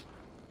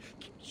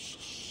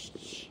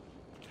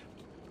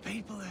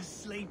 People are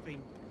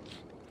sleeping.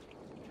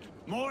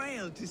 More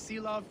ale to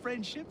seal our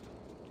friendship.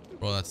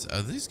 Bro, that's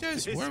these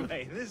guys. This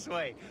way, this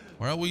way.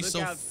 Where are we? Look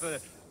So out for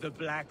the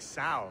black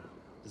sow.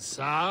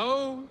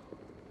 Sow?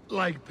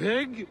 Like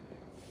pig?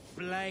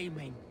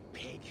 Flaming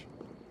pig.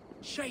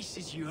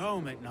 Chases you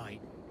home at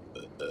night.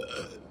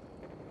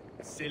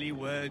 Silly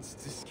words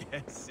to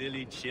scare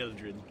silly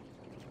children.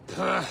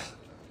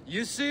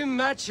 You see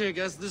magic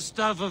as the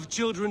stuff of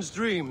children's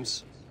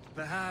dreams.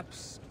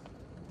 Perhaps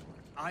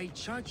I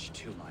judge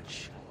too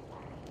much.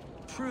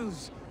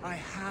 Truths I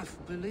half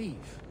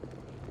believe.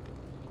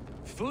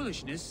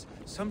 Foolishness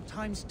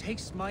sometimes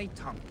takes my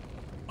tongue.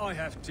 I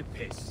have to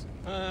piss.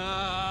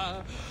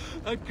 A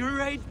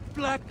great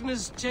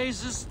blackness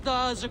chases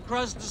stars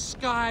across the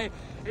sky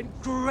in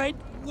great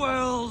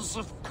whirls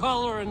of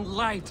color and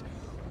light.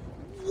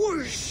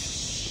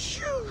 Whoosh!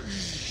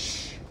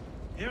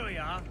 Here we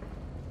are.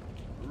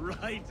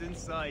 Right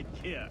inside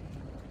here.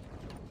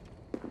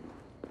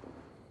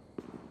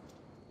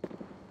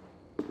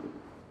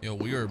 Yo,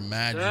 we are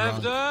mad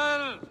drunk.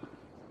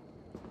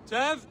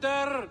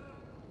 Tefter! I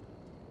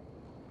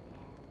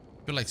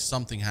feel like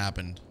something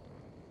happened.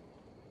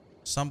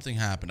 Something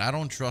happened. I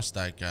don't trust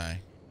that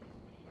guy.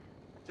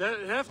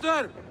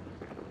 Hefter!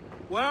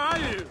 Where are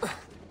you?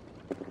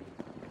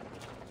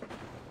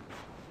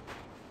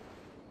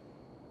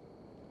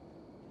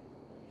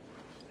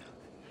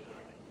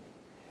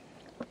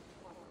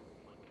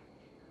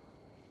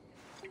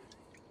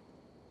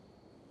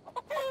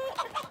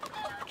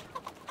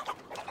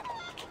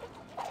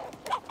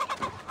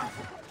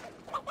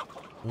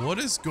 What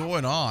is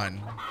going on?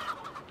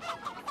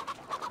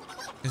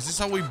 Is this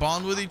how we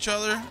bond with each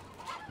other?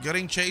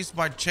 Getting chased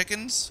by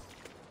chickens?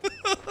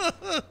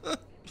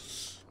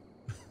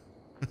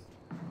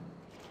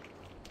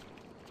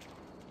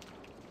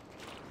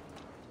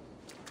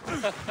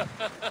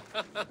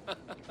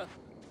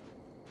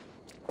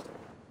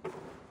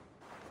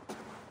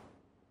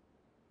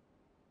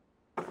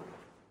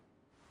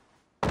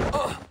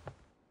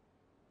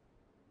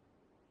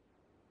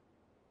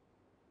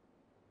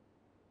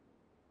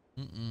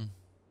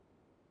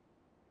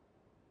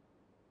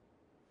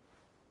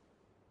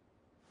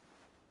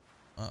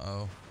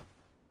 Uh-oh.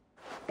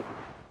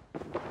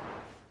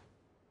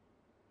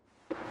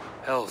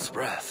 Hell's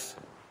breath.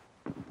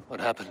 What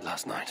happened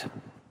last night?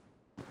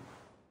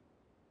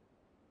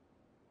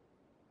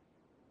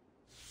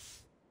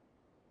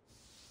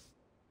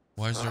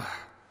 Why is there...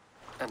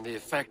 And the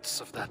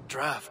effects of that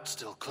draft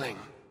still cling.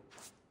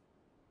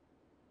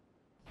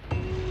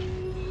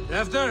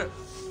 Hefter,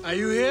 are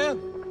you here?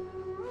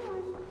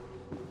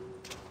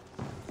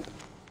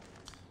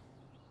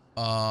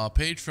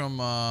 Page from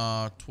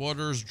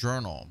Twatter's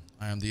journal.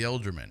 I am the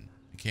Elderman.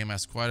 It came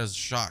as quite as a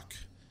shock,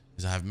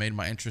 as I have made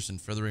my interest in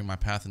furthering my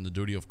path in the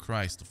duty of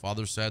Christ. The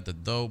Father said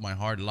that though my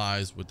heart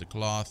lies with the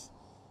cloth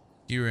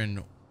here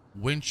in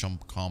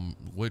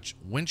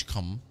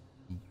Winchcombe,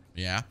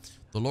 yeah,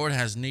 the Lord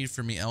has need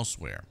for me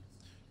elsewhere.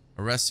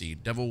 Heresy,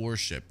 devil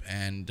worship,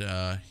 and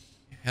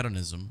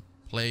hedonism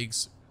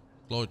plagues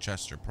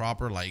Gloucester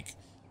proper like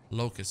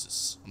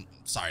locusts.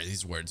 Sorry,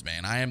 these words,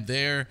 man. I am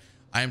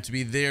to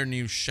be their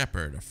new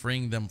shepherd,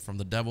 freeing them from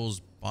the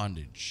devil's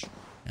bondage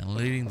and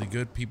leading the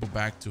good people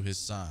back to his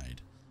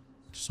side.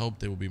 Just hope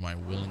they will be my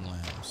willing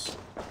lambs.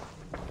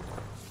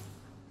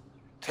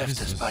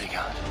 Tefter's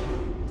bodyguard,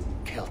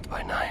 killed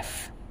by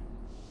knife.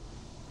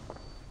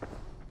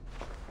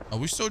 Are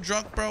we so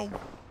drunk, bro?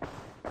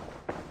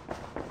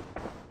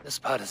 This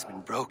part has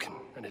been broken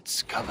and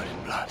it's covered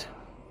in blood.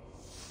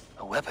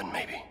 A weapon,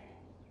 maybe.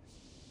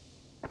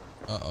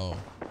 Uh-oh.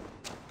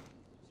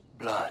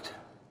 Blood.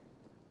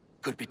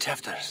 Could be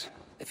Tefter's,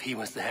 if he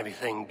was the heavy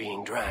thing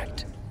being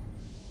dragged.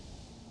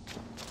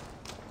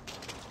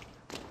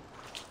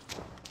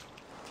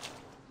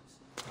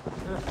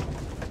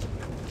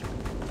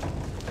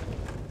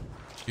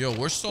 Yo,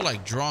 we're still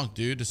like drunk,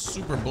 dude. It's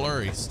super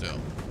blurry still.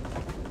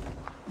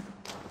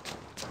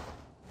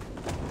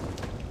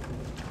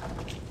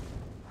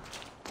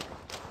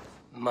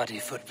 Muddy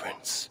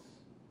footprints.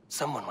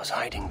 Someone was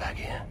hiding back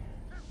here.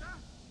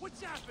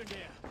 What's happened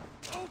here?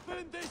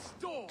 Open this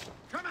door!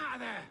 Come out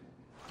of there!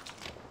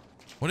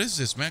 What is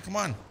this, man? Come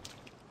on.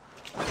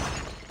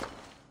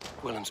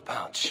 Willem's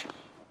pouch.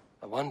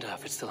 I wonder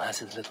if it still has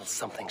his little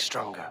something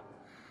stronger.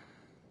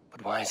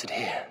 But why is it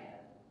here?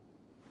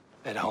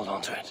 Better hold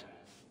on to it.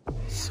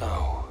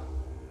 So,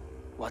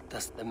 what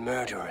does the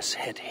murderers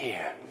hid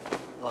here,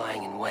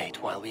 lying in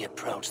wait while we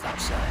approached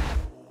outside?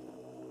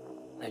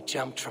 They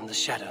jumped from the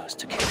shadows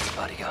to kill the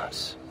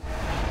bodyguards.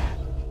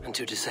 And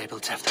to disable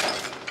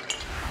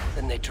Tefter.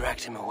 Then they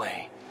dragged him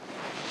away.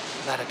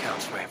 That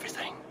accounts for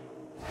everything.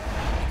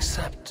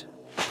 Except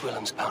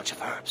Gwillem's pouch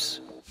of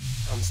herbs.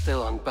 I'm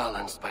still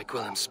unbalanced by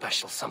Gwillem's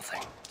special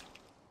something.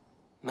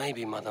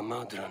 Maybe Mother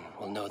Modron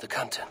will know the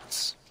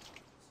contents.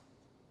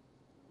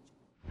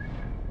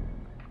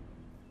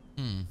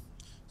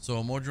 So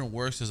a Modron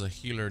works as a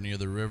healer near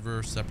the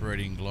river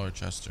separating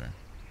Gloucester.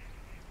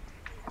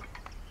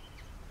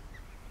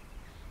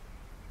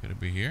 Could it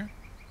be here?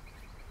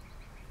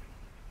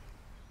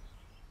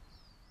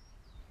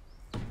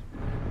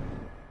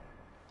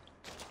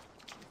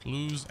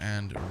 Clues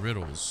and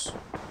riddles.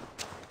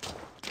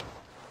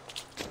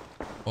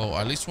 Well,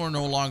 at least we're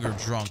no longer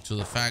drunk to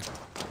the fact,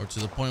 or to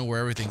the point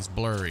where everything's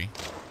blurry.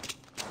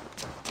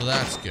 So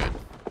that's good.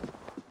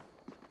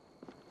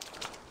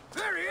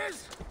 There he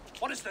is!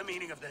 What is the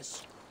meaning of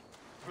this?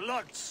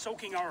 Blood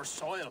soaking our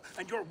soil,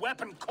 and your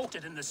weapon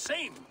coated in the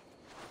same.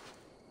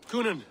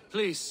 Coonan,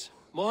 please.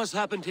 More has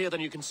happened here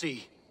than you can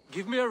see.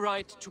 Give me a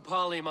right to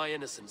parley my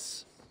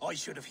innocence. I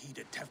should have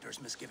heeded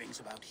Tevder's misgivings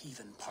about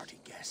heathen party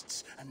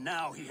guests, and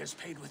now he has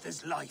paid with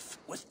his life.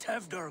 With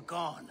Tevder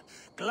gone,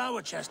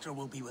 Gloucester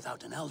will be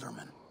without an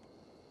elderman.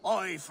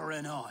 Eye for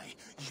an eye.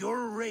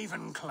 Your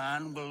Raven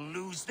clan will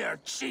lose their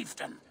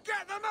chieftain.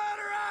 Get the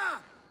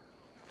murderer!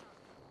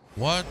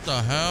 What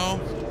the hell?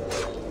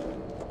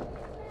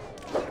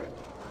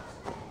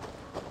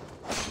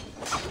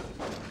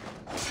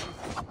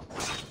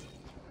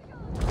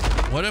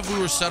 What if we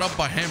were set up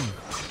by him?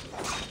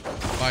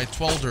 By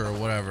Twelder or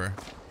whatever?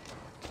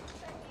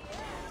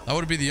 That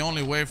would be the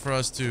only way for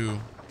us to...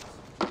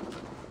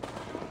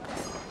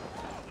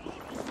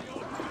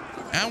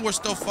 And we're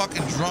still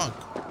fucking drunk.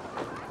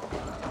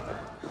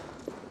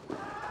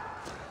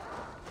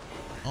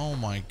 Oh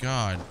my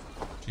god.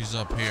 She's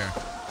up here.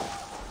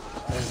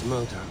 There's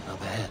motor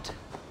up ahead.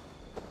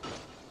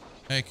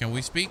 Hey, can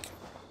we speak?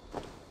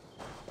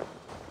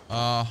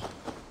 I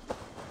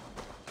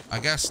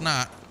guess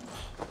not.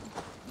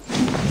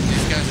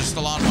 These guys are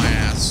still on my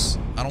ass.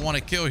 I don't want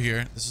to kill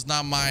here. This is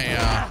not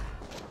my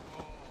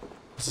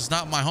this is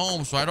not my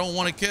home, so I don't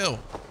want to kill.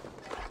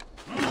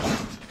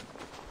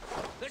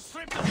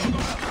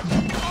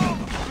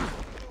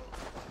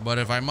 But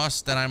if I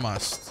must, then I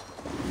must.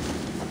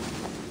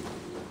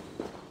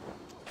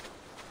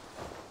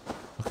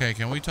 Okay,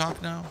 can we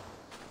talk now?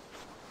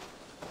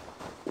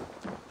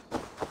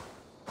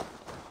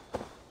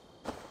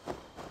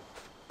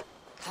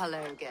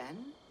 Hello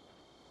again.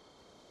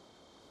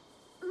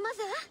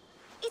 Mother,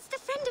 it's the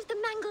friend of the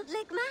mangled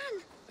leg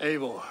man.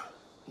 Eivor,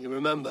 you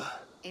remember?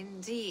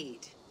 Indeed.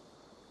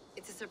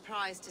 It's a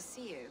surprise to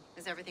see you.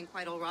 Is everything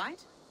quite all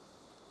right?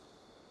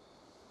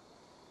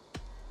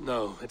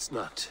 No, it's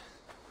not.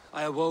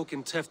 I awoke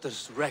in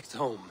Tefter's wrecked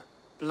home.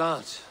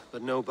 Blood,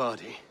 but no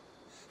body.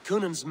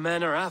 Coonan's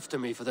men are after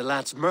me for the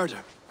lad's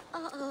murder.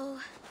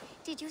 Uh-oh.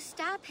 Did you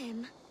stab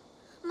him?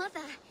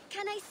 Mother,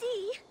 can I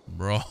see?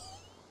 Bro.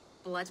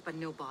 Blood but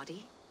no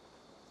body?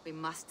 We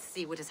must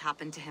see what has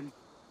happened to him.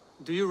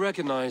 Do you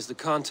recognize the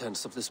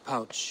contents of this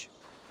pouch?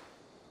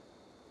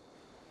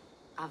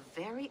 A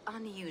very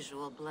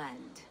unusual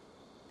blend.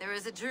 There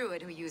is a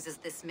druid who uses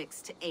this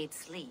mix to aid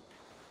sleep.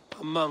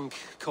 A monk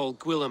called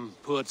Gwillem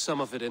poured some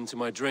of it into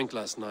my drink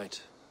last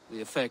night. The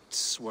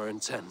effects were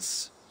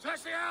intense.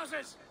 Search the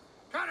houses!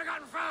 Could have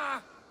gotten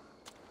far!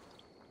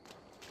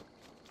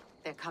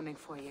 They're coming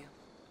for you.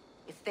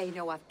 If they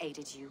know I've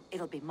aided you,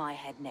 it'll be my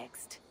head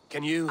next.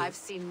 Can you... I've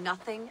seen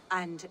nothing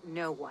and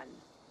no one.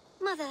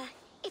 Mother,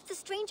 if the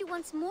stranger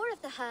wants more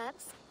of the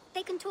herbs,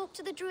 they can talk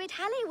to the druid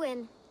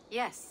HollowPoiint.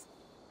 Yes.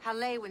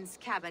 HollowPoint's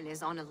cabin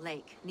is on a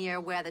lake, near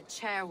where the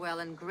Cherwell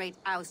and Great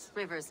Ouse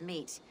rivers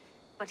meet.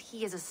 But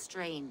he is a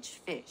strange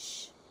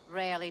fish.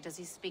 Rarely does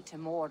he speak to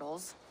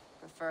mortals,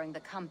 preferring the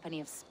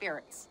company of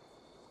spirits.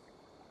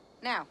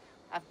 Now,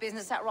 I've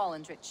business at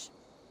Rollindrich.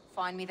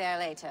 Find me there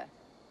later.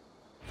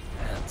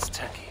 Hands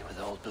tacky with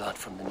old blood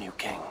from the new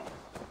king.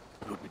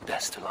 It would be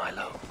best to lie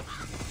low.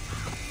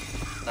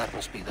 That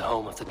must be the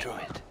home of the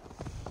druid.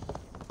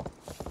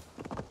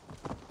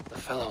 The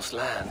fellow's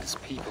land is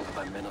peopled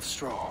by men of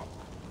straw.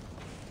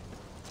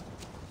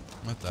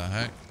 What the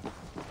heck?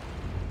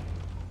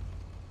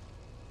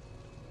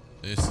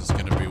 This is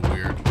gonna be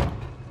weird.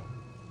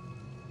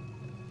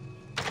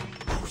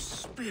 Oh,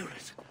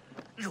 Spirit,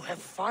 you have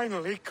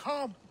finally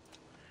come.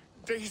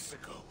 Days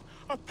ago,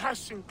 a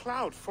passing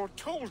cloud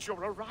foretold your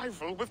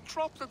arrival with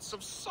droplets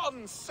of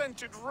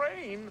sun-scented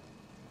rain.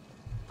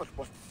 But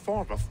what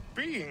form of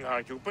being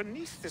are you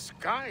beneath this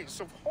guise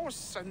of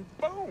horse and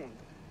bone?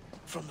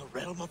 From the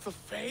realm of the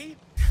Fae?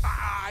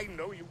 I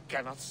know you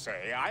cannot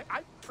say.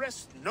 I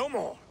press no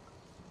more.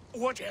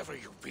 Whatever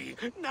you be,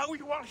 now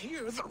you are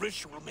here, the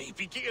ritual may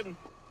begin.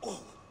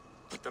 Oh,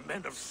 but the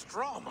men of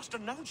straw must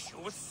announce you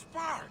with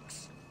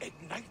sparks.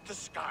 Ignite the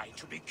sky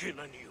to begin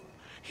anew,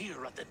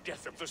 here at the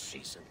death of the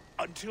season.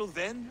 Until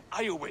then,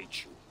 I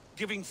await you,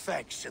 giving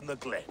thanks in the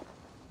glen.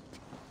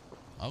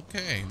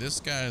 Okay, this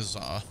guy's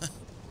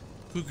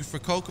cooking for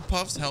Cocoa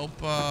Puffs. Help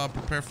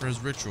prepare for his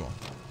ritual.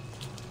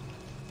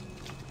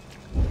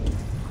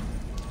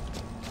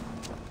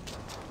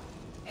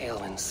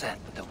 Hailwind set,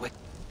 but the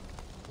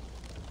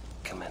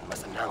Wickermen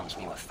must announce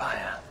me with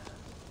fire.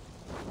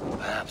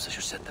 Perhaps I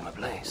should set them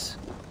ablaze.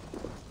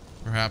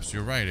 Perhaps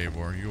you're right,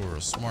 Eivor. You are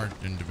a smart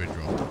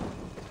individual.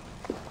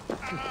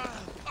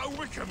 A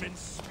Wickerman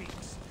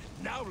speaks.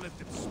 Now let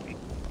them speak.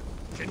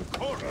 Can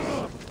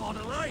Cora on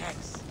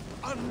alliance?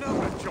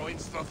 Another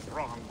joins the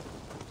throng.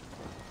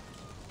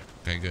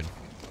 Okay, good.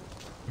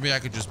 Maybe I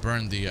could just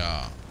burn the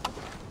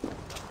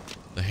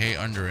hay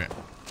under it.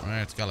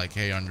 Alright, it's got like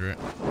hay under it.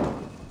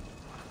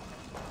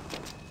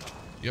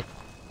 Yep,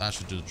 that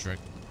should do the trick.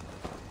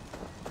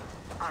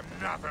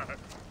 Another.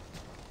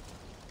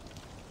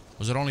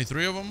 Was it only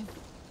 3 of them?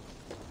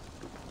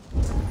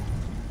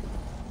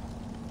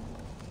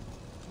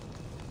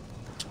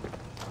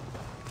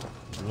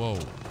 Whoa.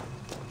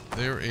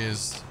 There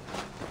is...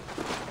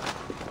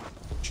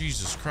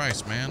 Jesus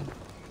Christ, man.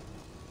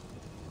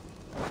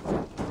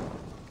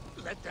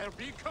 Let there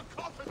be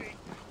cacophony.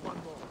 One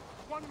more.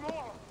 One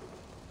more.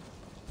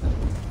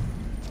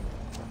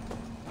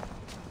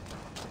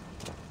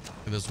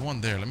 Okay, there's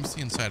one there. Let me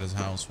see inside his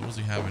house. What does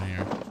he have in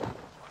here?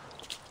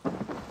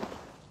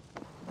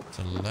 It's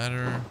a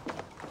letter.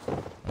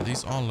 Are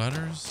these all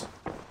letters?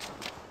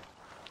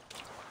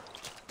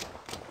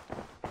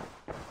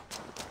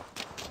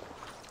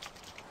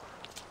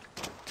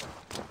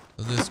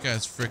 This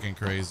guy's freaking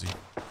crazy.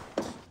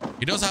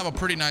 He does have a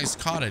pretty nice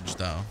cottage,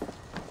 though.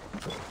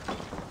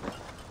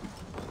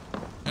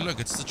 Hey, look,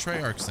 it's the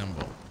Treyarch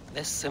symbol.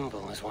 This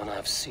symbol is one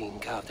I've seen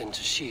carved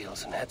into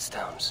shields and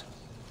headstones.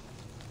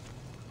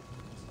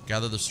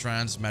 Gather the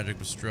strands of magic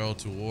bestow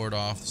to ward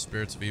off the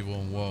spirits of evil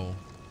and woe.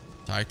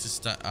 Tied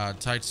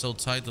so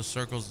tight the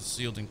circles the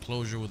sealed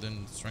enclosure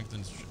within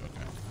strengthens.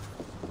 Okay.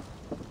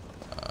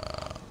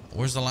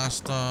 Where's the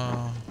last?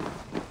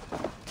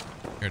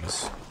 Here it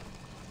is.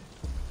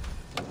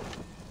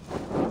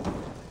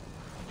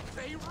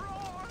 They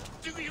roar.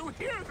 Do you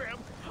hear them?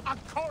 A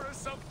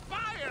chorus of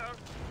fire.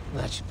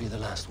 That should be the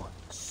last one.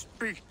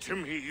 Speak to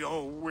me,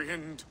 O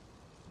wind.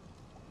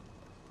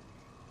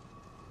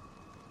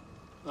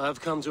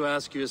 I've come to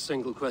ask you a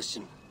single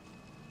question.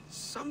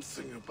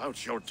 Something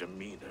about your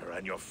demeanor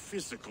and your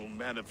physical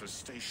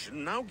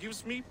manifestation now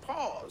gives me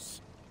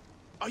pause.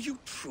 Are you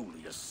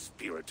truly a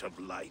spirit of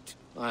light?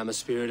 I am a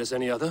spirit as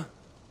any other.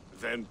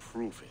 Then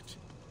prove it.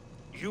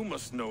 You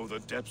must know the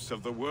depths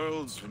of the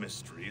world's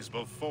mysteries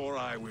before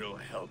I will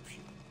help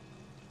you.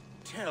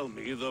 Tell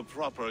me the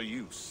proper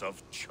use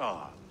of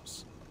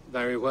charms.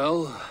 Very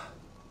well.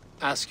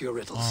 Ask your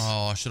riddles.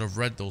 Oh, I should have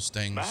read those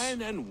things.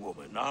 Man and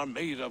woman are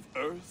made of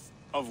earth,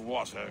 of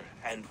water,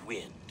 and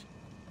wind.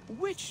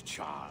 Which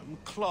charm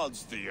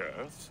clods the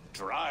earth,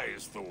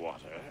 dries the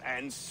water,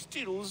 and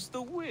stills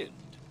the wind?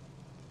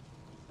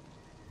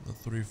 The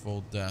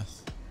threefold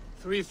death.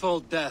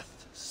 Threefold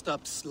death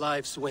stops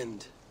life's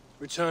wind,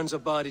 returns a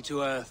body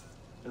to earth,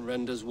 and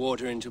renders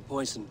water into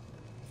poison.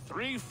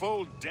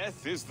 Threefold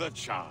death is the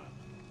charm.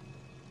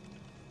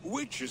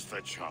 Which is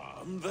the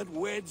charm that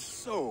weds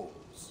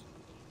souls?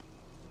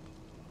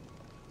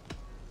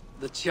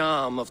 The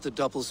charm of the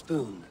double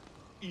spoon.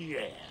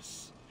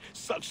 Yes,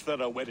 such that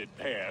a wedded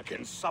pair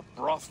can sup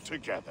broth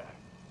together.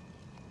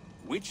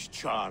 Which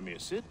charm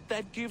is it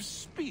that gives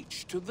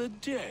speech to the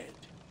dead?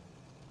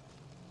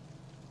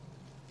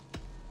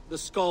 The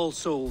Skull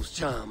Soul's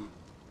charm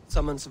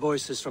summons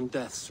voices from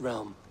death's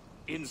realm.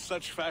 In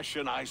such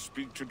fashion I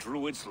speak to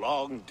druids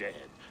long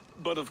dead.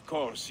 But of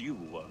course you,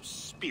 a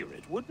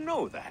spirit, would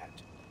know that.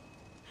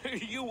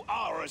 You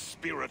are a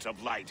spirit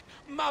of light.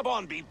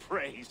 Mabon be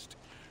praised.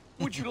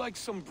 Would you like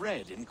some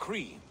bread and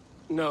cream?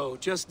 No,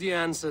 just the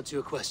answer to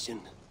a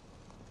question.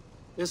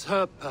 This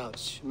herb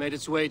pouch made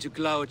its way to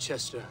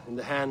Gloucester in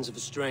the hands of a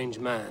strange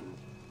man.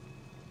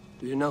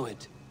 Do you know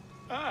it?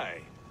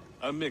 Aye.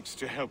 A mix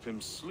to help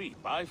him sleep.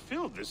 I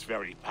filled this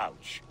very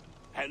pouch.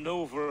 And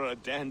over a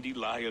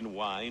dandelion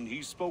wine,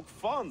 he spoke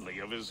fondly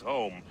of his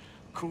home,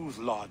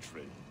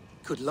 Cooth-Lodrin.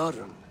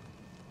 Cooth-Lodrin?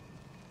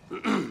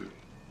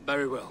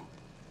 Very well.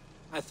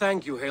 I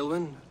thank you,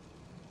 Halwyn,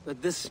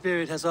 that this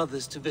spirit has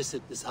others to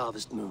visit this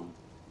harvest moon.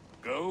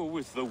 Go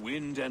with the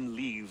wind and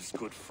leaves,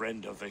 good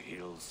friend of the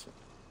hills.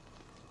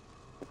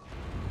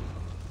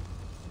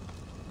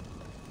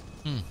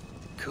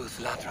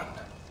 Cooth-Lodrin.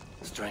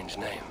 Strange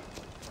name.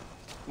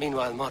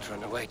 Meanwhile,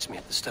 Modron awaits me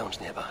at the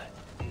stones nearby.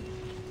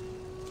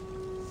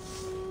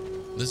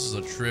 This is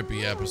a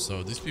trippy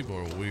episode. These people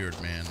are weird,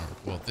 man.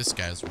 Well, this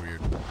guy's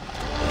weird.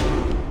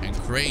 And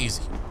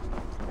crazy.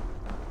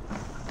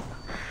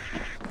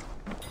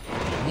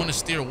 You want to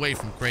steer away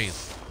from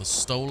crazy. The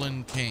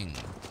Stolen King.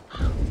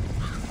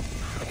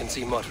 I can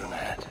see Modron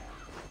ahead.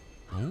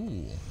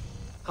 Ooh.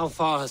 How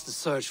far has the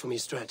search for me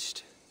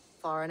stretched?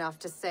 Far enough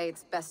to say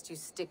it's best you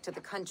stick to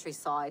the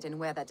countryside and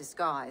wear that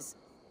disguise.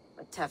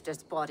 But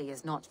Tefder's body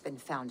has not been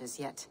found as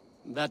yet.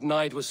 That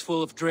night was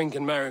full of drink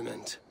and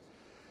merriment.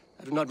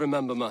 I do not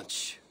remember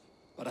much,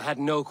 but I had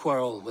no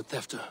quarrel with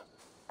Tefder.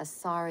 A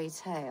sorry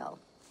tale.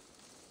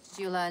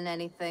 Did you learn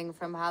anything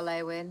from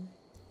HollowPoiint?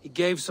 He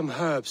gave some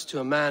herbs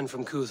to a man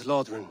from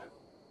Cooth-Lodrin,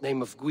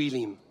 name of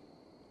Gwylim.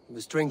 He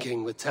was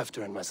drinking with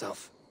Tefder and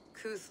myself.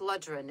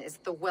 Cooth-Lodrin is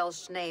the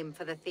Welsh name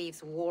for the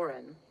thieves'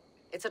 warren.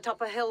 It's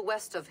atop a hill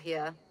west of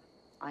here.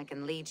 I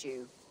can lead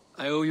you.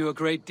 I owe you a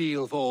great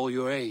deal for all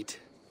your aid.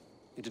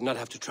 You did not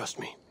have to trust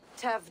me.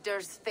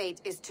 Tefder's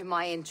fate is to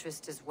my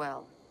interest as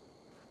well.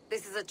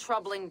 This is a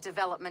troubling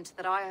development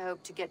that I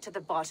hope to get to the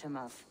bottom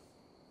of.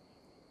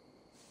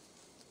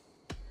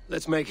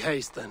 Let's make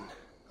haste, then.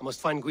 I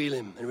must find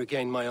Gwilym and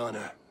regain my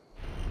honor.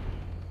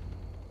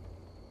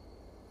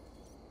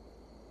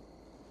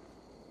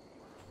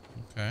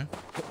 Okay.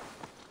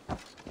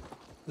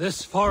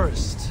 This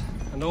forest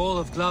and all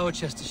of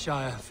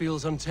Gloucestershire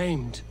feels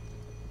untamed.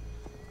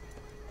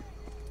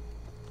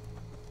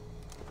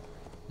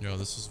 Yo,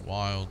 this is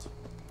wild.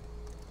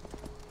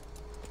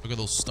 Look at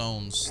those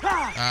stones.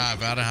 Ah,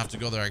 if I don't have to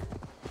go there, I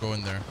go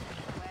in there.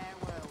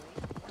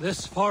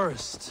 This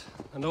forest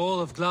and all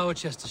of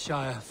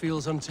Gloucestershire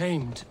feels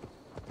untamed.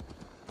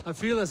 I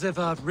feel as if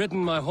I've ridden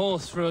my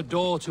horse through a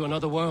door to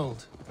another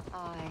world.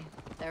 Aye,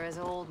 there is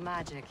old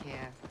magic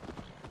here.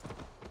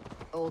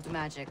 Old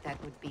magic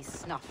that would be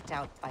snuffed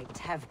out by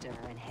Tevder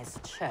and his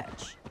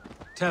church.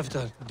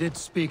 Tevder did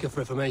speak of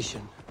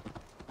reformation.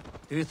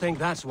 Do you think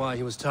that's why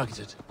he was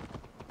targeted?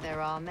 There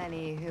are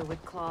many who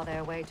would claw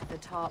their way to the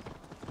top.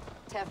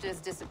 Tevder's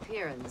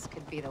disappearance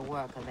could be the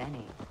work of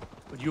any.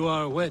 But you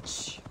are a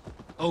witch,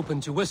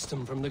 open to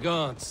wisdom from the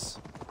gods.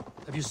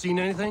 Have you seen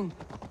anything?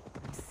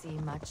 I see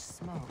much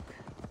smoke.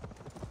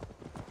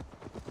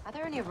 Are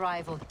there any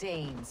rival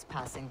Danes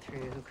passing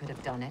through who could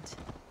have done it?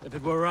 If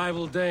it were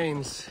rival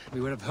Danes, we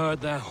would have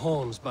heard their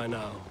horns by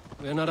now.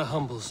 We are not a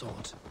humble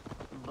sort.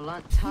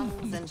 Blunt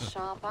tongues and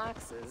sharp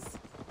axes.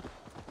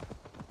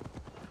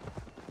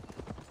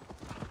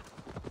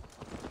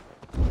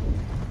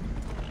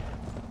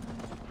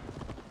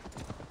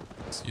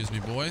 Excuse me,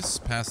 boys.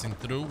 Passing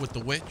through with the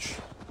witch.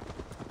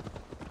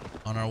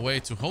 On our way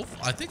to hope.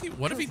 I think he,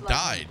 what if he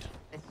died?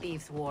 The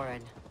Thieves'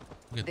 Warren.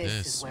 Look at This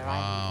this. is where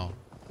Wow.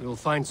 We will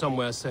find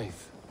somewhere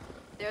safe.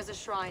 There's a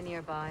shrine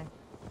nearby.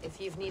 If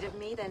you've need of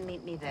me, then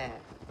meet me there.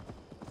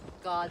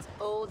 Gods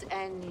old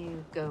and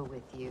new go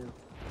with you.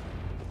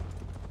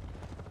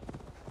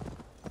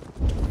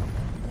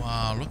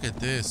 Wow, look at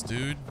this,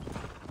 dude.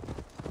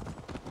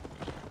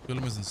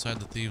 Gwilym is inside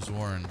the Thieves'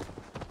 Warren.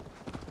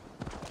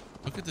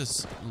 Look at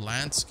this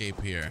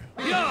landscape here.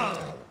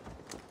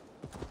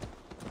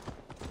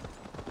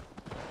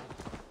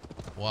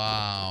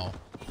 Wow.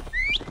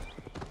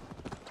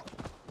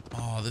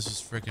 Oh, this is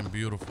freaking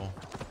beautiful.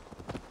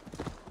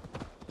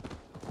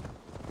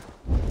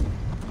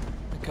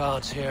 The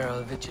guards here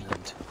are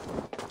vigilant.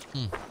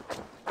 Hmm.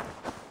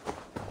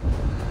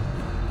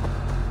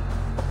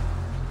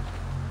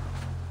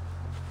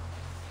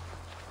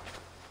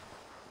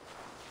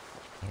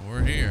 So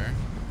we're here.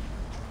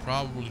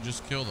 Probably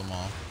just kill them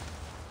all.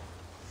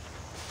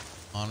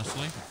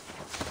 Honestly.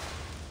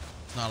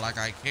 It's not like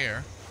I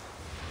care.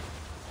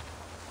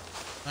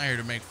 I'm not here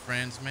to make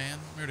friends, man.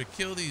 I'm here to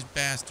kill these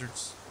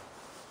bastards.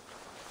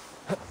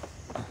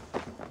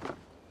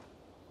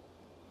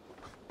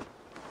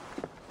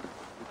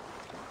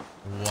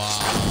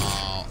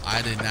 Wow.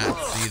 I did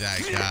not see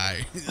that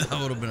guy. That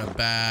would have been a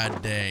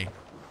bad day.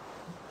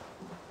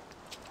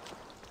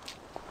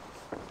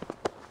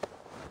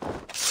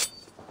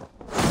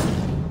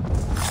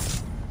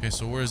 Okay,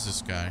 so where's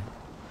this guy?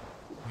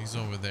 He's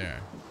over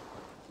there.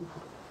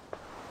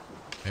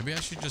 Maybe I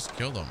should just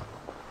kill them.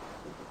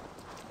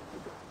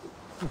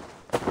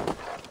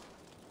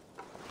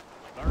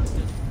 Learned this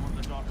from one of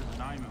the daughters of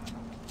Naima.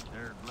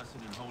 They're blessed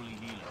and holy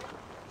healing.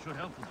 Should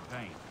help with the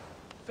pain.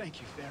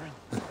 Thank you, Farron.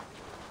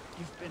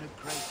 You've been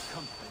a great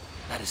comfort.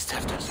 That is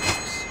Tefter's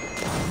voice.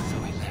 So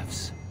he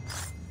lives.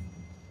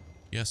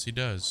 Yes, he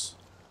does.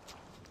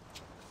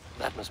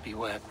 That must be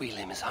where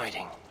Gwilym is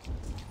hiding.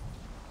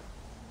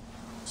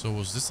 So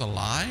was this a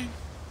lie?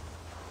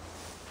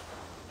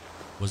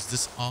 Was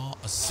this all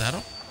a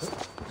setup?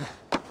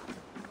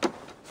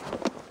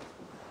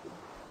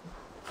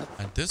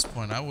 At this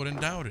point, I wouldn't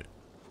doubt it.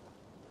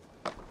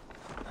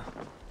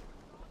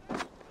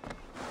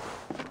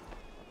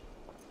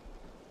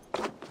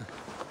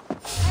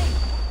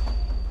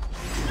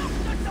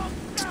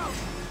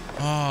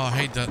 Oh, I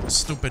hate that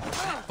stupid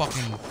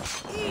fucking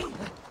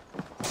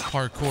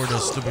parkour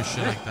does stupid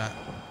shit like that.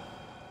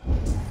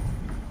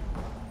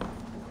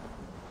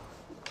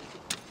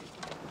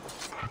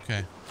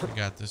 Okay, we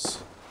got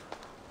this.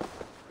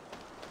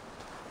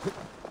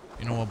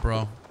 You know what,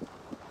 bro?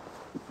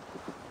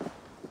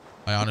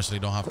 I honestly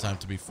don't have time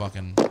to be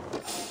fucking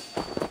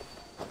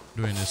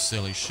doing this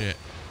silly shit.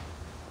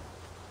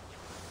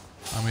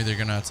 I'm either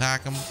gonna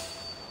attack him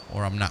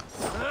or I'm not.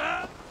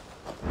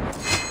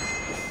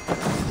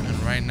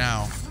 And right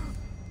now,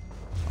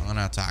 I'm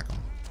gonna attack him.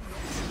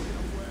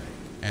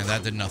 And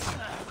that did nothing.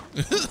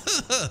 Please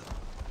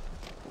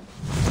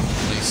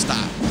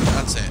stop.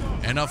 That's it.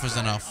 Enough is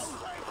enough.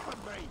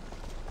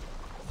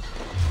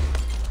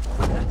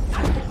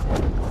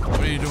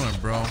 What are you doing,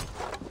 bro?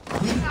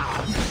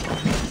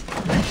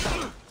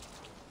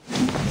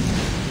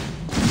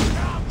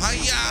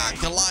 Hiya,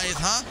 Goliath,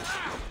 huh?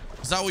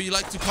 Is that what you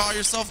like to call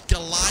yourself,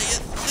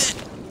 Goliath?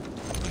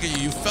 Look at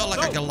you, you felt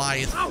like a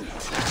Goliath.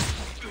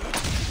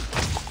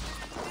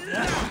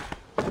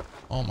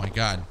 Oh my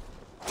god.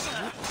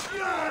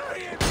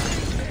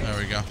 There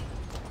we go.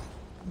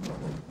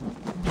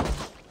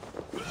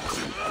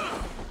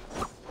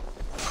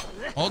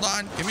 Hold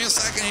on, give me a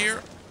second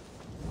here.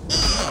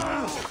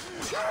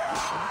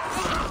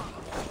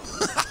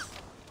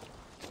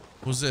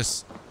 Who's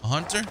this? A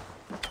hunter?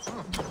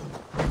 Oh,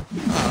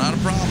 not a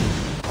problem.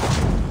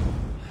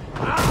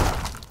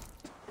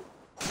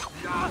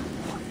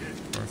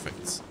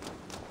 Perfect.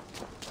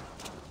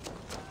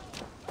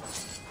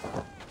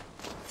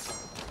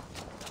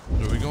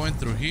 Are we going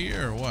through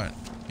here or what?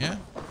 Yeah?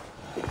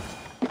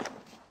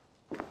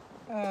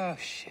 Oh,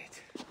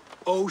 shit.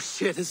 Oh,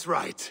 shit is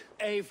right.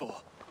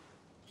 Eivor,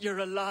 you're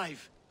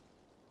alive.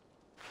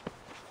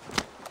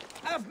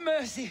 Have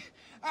mercy.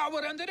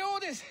 We're under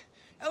orders.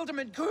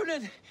 Elderman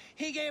Coonan,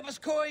 he gave us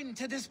coin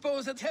to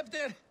dispose of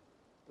Tefter.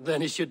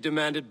 Then he should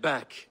demand it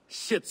back.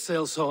 Shit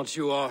saleshaunch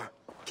you are.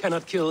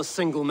 Cannot kill a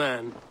single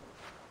man.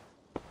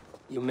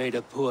 You made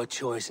a poor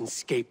choice in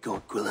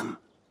scapegoat, Gwillem.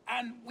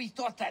 And we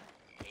thought that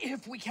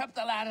if we kept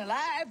the lad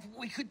alive,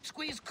 we could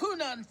squeeze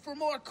Coonan for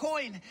more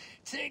coin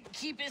to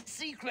keep it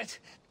secret.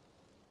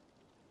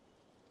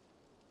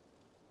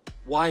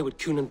 Why would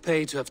Coonan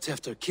pay to have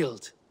Tefter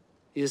killed?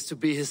 He is to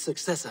be his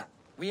successor.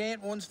 We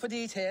ain't ones for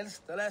details.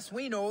 The less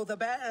we know, the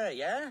better,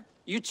 yeah?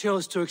 You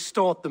chose to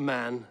extort the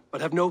man, but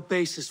have no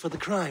basis for the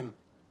crime.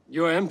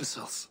 You're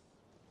imbeciles.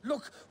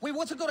 Look, we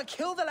wasn't gonna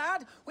kill the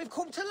lad. We've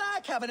come to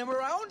like having him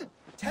around.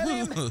 Tell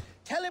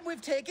him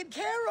we've taken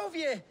care of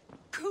you.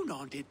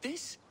 Coonan did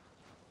this?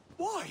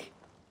 Why?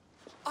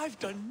 I've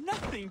done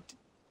nothing to...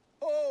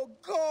 Oh,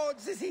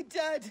 gods, is he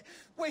dead?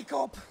 Wake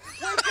up!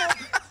 Wake up!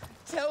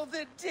 Tell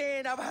the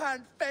Dane I've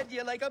hand-fed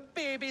you like a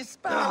baby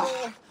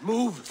sparrow.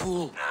 Move,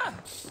 fool.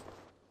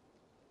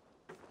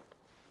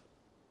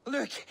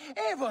 Look,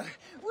 Eivor,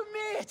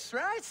 we're mates,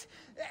 right?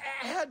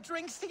 Had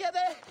drinks together.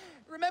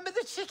 Remember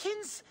the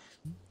chickens?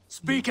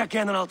 Speak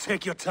again and I'll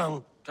take your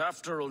tongue.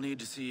 Tefter will need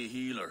to see a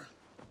healer.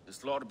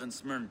 This lot have been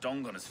smearing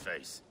dung on his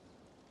face.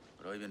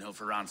 But I've been held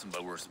for ransom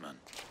by worse men.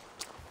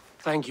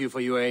 Thank you for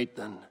your aid,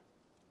 then.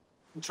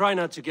 And try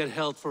not to get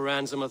held for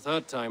ransom a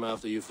third time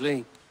after you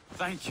flee.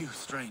 Thank you,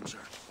 stranger.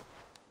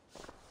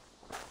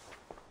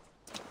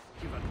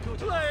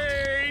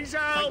 Please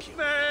help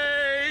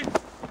me!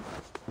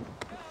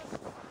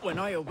 When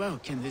I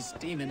awoke in this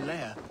demon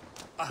lair,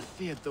 I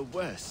feared the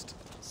worst.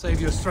 Save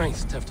your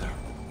strength, Tefter.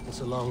 It's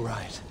a long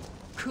ride.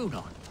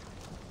 Coonan,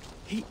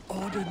 he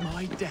ordered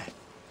my death.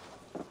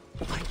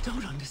 I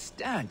don't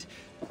understand.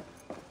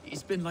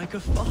 He's been like a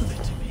father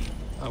to me.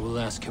 I will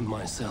ask him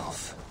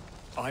myself.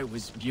 I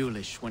was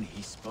mulish when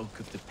he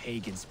spoke of the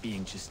pagans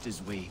being just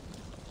as we.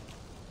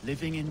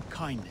 Living in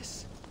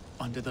kindness,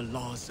 under the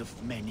laws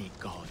of many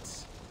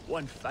gods.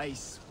 One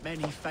face,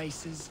 many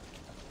faces.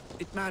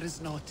 It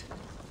matters not.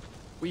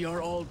 We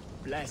are all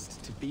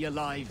blessed to be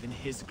alive in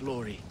his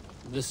glory.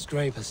 The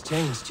scrape has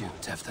changed you,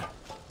 Tefter.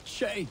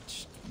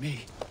 Changed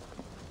me.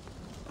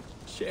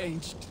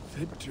 Changed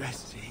the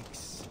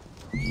dressings.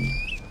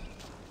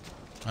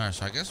 Alright,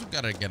 so I guess we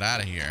gotta get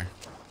out of here.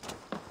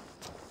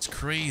 It's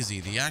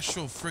crazy. The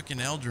actual freaking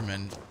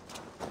Elderman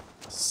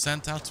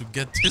sent out to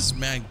get this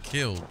man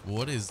killed.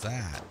 What is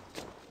that?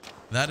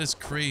 That is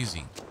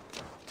crazy.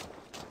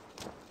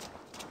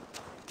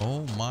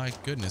 Oh my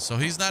goodness. So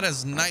he's not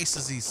as nice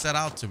as he set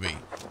out to be.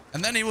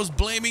 And then he was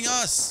blaming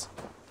us.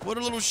 What a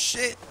little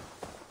shit.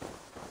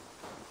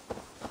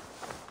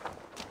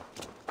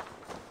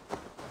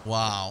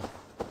 Wow.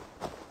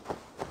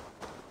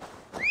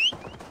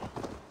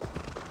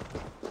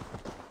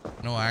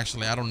 No,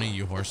 actually, I don't need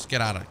you, horse.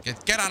 Get out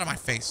of my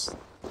face.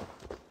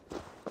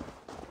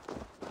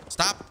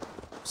 Stop.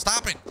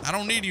 Stop it. I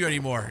don't need you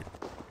anymore.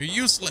 You're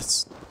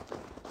useless.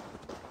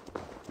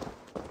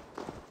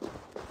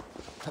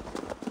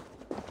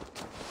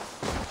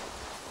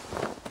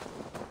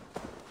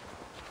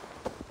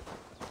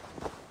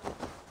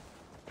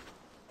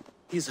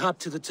 He's hot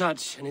to the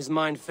touch, and his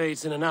mind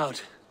fades in and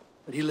out.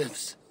 But he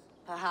lives.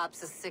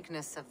 Perhaps a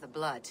sickness of the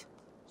blood.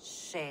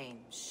 Shame,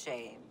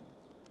 shame.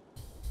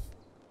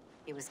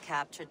 He was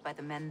captured by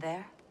the men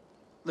there?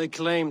 They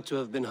claim to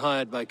have been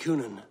hired by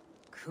Coonan.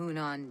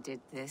 Coonan did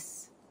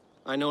this?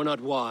 I know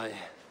not why.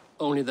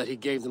 Only that he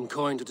gave them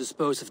coin to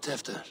dispose of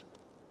Tefter.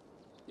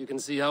 You can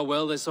see how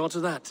well they saw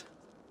to that.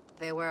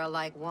 They were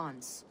alike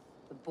once,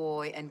 the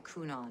boy and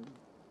Coonan.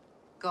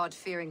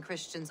 God-fearing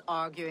Christians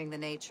arguing the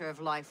nature of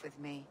life with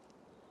me.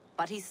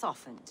 But he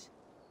softened.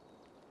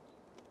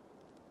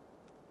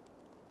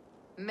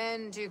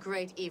 Men do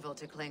great evil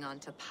to cling on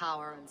to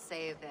power and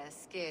save their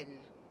skin.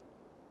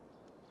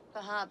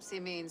 Perhaps he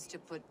means to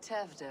put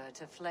Tefter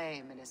to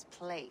flame in his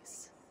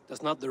place.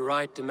 Does not the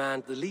right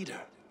demand the leader?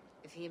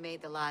 If he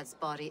made the lad's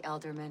body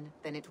Elderman,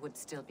 then it would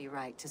still be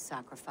right to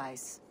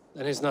sacrifice.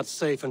 Then he's not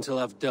safe until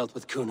I've dealt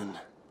with Coonan.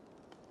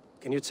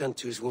 Can you tend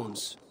to his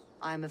wounds?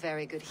 I'm a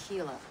very good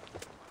healer.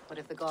 But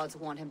if the gods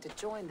want him to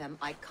join them,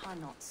 I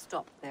cannot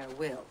stop their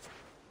will.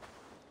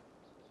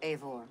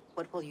 Eivor,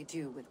 what will you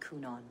do with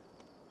Coonan?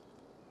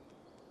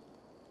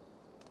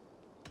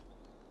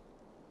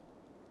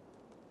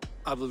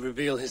 I will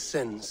reveal his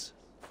sins.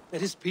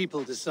 Let his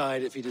people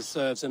decide if he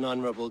deserves an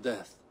honorable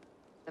death.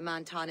 The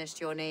man tarnished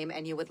your name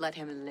and you would let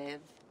him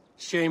live?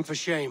 Shame for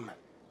shame.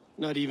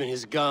 Not even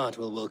his guard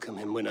will welcome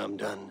him when I'm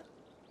done.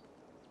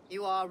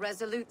 You are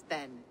resolute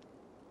then.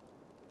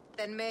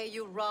 Then may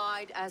you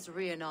ride as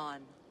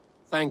Rhiannon,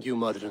 Thank you,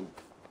 Modern.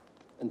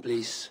 And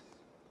please,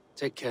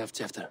 take care of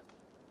Tefter.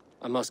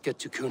 I must get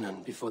to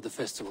Cunan before the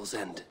festival's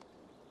end.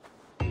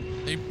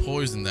 They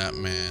poisoned that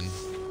man.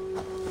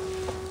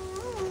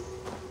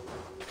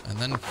 And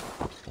then,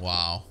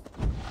 wow.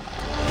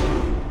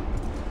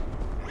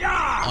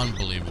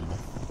 Unbelievable.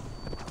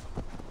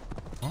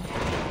 Huh?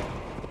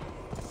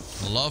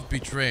 Love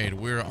betrayed.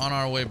 We're on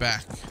our way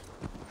back.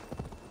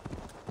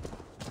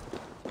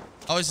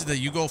 Obviously, that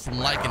you go from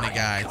liking the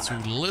guy to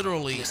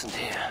literally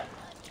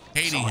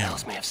hating Someone him.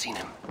 else may have seen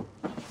him.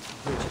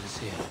 Bridget is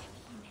here.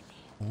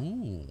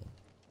 Ooh.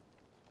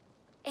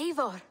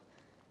 Eivor,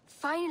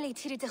 finally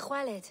tiri de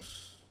chwaled.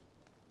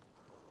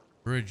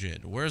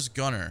 Bridget, where's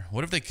Gunnar?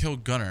 What if they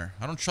killed Gunnar?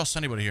 I don't trust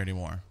anybody here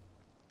anymore.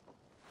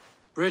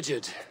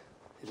 Bridget,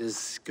 it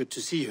is good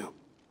to see you.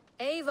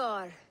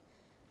 Eivor,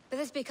 but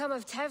has become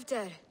of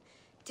Tevder.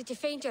 Did you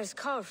faint your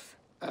scarf?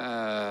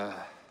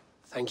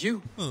 Thank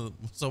you.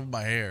 What's up with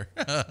my hair?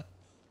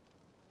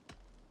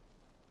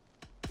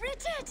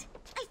 Bridget,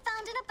 I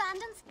found an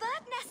abandoned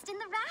bird nest in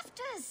the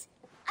rafters.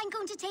 I'm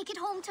going to take it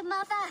home to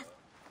Mother.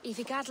 If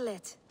you gather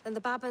it, then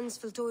the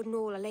babans will do it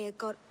all. I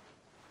got.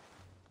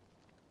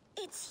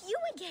 It's you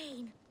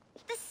again.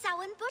 The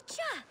Samhain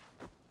Butcher.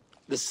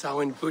 The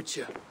Samhain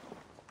Butcher.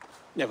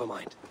 Never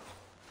mind.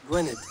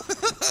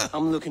 Gwyneth,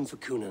 I'm looking for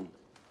Cunan.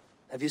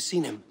 Have you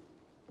seen him?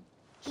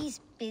 He's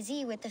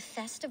busy with the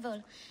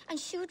festival and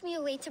shooed me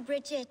away to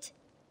Bridget.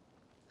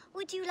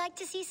 Would you like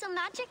to see some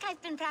magic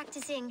I've been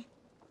practicing?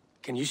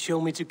 Can you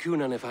show me to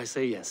Cunan if I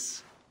say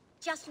yes?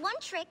 Just one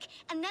trick,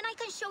 and then I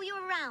can show you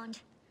around.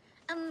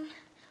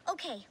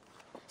 Okay.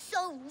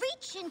 So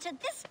reach into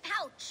this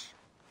pouch.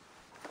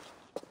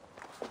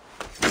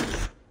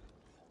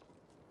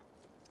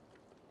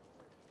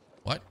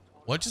 What?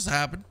 What just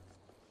happened?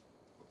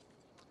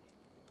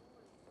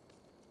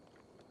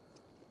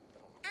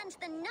 And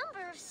the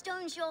number of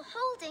stones you're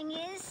holding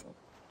is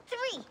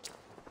 3.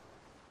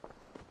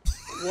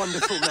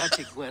 Wonderful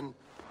magic, Gwen.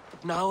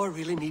 Now I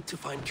really need to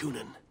find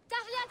Cunan.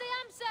 Dahlia the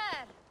answer!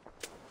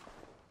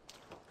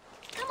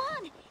 Come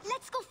on,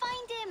 let's go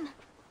find him.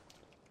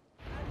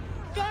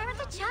 There are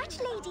the church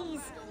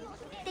ladies.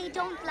 They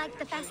don't like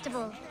the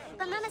festival,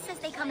 but Mama says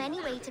they come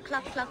anyway to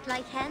cluck cluck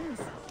like hens.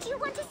 Do you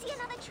want to see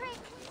another trick?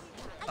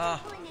 I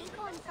can pull an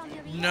acorn from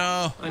your ear.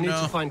 No, I need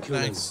no, to find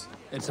Cunan. thanks.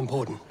 It's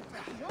important.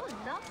 You're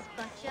lost,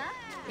 Butcher.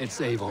 It's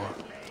Eivor.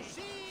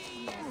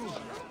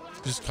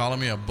 Just calling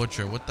me a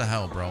butcher. What the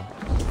hell, bro?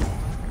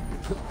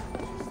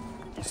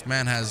 This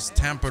man has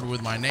tampered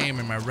with my name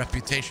and my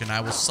reputation.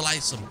 I will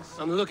slice him.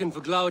 I'm looking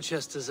for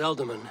Gloucester's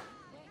Elderman.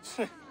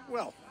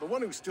 Well, the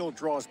one who still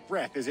draws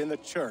breath is in the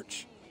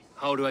church.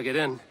 How do I get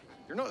in?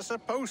 You're not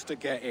supposed to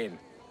get in.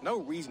 No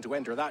reason to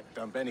enter that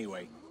dump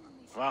anyway.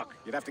 Fuck,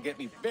 you'd have to get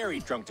me very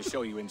drunk to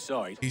show you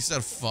inside. He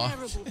said fuck.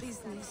 Terrible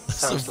business.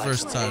 That's the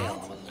first time.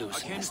 I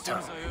came as soon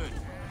as I heard.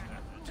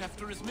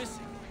 Tefter is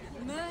missing.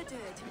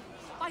 Murdered.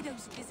 By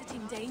those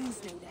visiting Danes,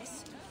 no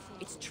less.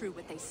 It's true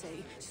what they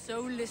say.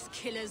 Soulless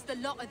killers, the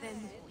lot of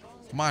them.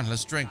 Come on,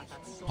 let's drink,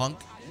 punk.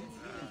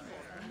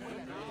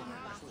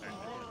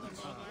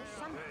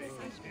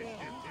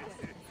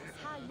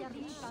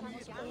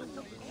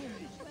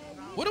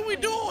 What are we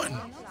doing?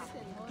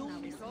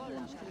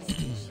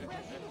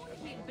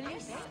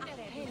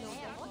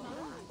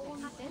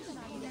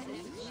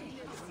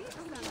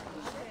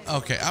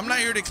 Okay, I'm not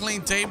here to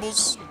clean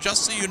tables,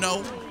 just so you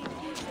know.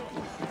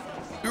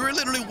 We were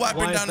literally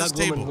wiping Why down is this that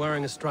woman table.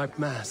 wearing a striped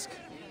mask?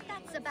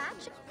 That's a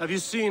badge. Have you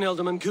seen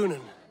Elderman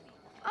Cunan?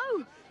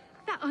 Oh,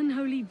 that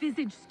unholy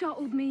visage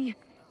startled me.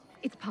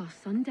 It's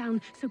past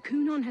sundown, so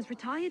Cunan has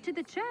retired to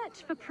the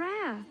church for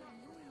prayer.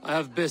 I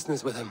have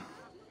business with him.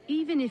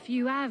 Even if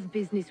you have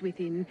business with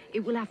him, it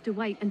will have to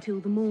wait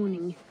until the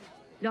morning.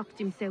 Locked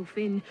himself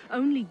in.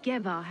 Only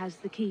Geva has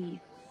the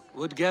key.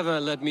 Would Geva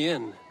let me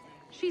in?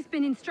 She's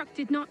been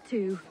instructed not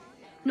to.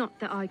 Not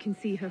that I can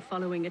see her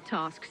following a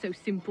task so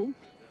simple.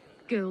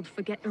 Girl'd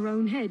forget her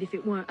own head if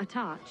it weren't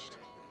attached.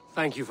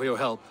 Thank you for your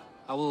help.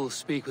 I will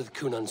speak with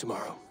Cunan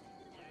tomorrow.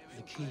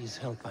 The key is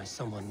held by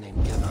someone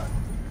named Geva.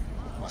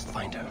 I must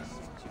find her.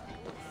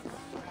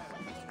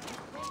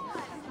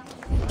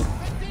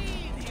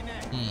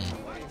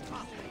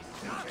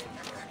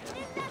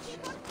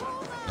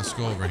 Let's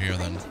go over here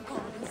then.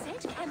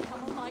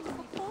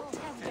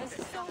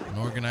 An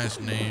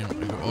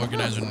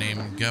organizer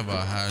named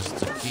Geva has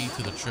the key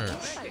to the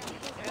church.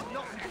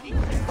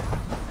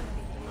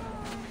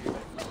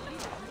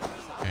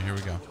 Okay, here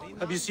we go.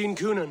 Have you seen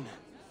Cunan?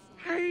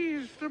 Hey,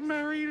 it's the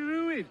Mary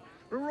Ruid.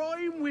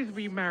 Rhyme with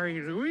me, Mary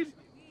Ruid.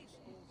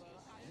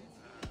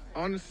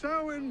 On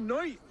Samhain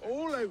night,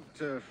 all out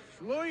to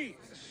flight,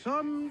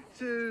 some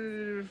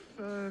to...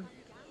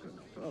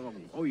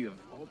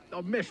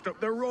 I've messed up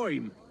the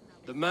rhyme.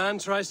 The man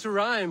tries to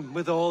rhyme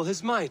with all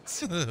his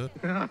might.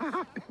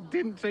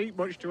 Didn't take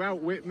much to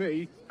outwit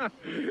me.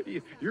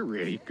 You're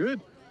really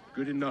good.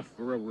 Good enough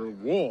for a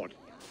reward.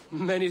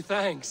 Many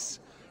thanks.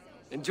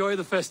 Enjoy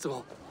the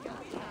festival.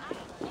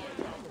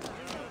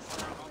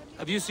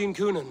 Have you seen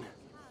Cunan?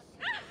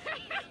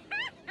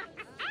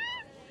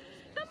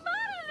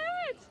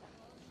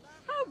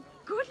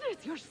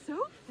 You're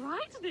so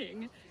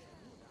frightening.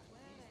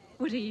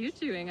 What are you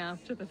doing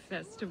after the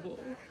festival?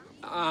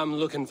 I'm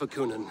looking for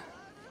Coonan.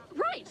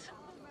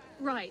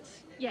 Right.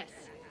 Yes,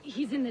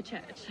 he's in the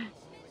church.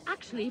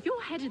 Actually, if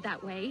you're headed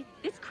that way,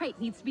 this crate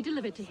needs to be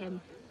delivered to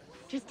him.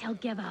 Just tell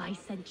Geva I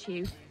sent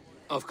you.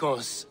 Of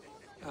course.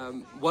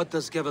 What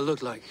does Geva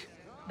look like?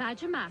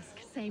 Badger mask,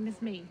 same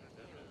as me.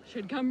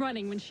 Should come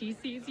running when she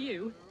sees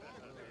you.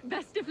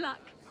 Best of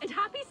luck, and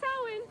happy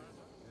Samhain!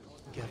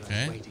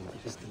 Okay. Waiting for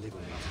this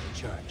delivery to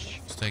the church.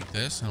 Let's take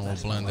this and we'll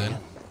blend in.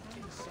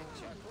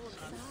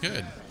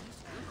 Good.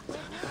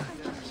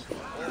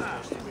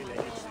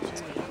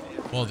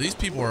 Well, these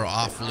people are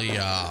awfully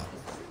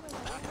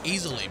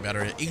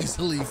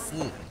easily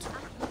fooled.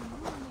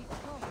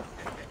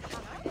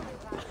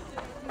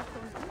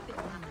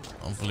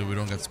 Hopefully we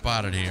don't get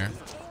spotted here.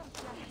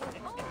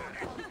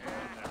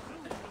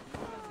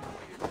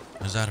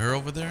 Is that her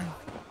over there?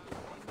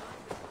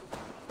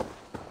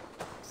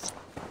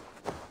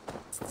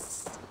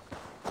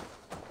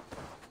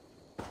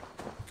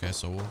 Okay,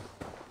 so we'll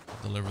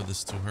deliver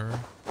this to her.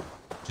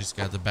 She's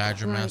got the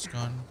badger mask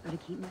on. Gotta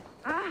keep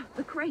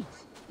the crate.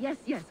 Yes,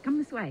 come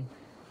this way.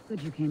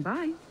 Good you came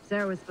by.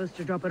 Sarah was supposed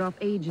to drop it off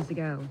ages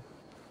ago.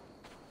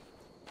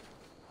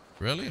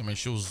 Really? I mean,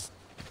 she was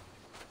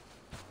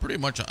pretty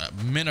much a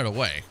minute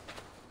away.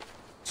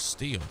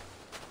 Steal.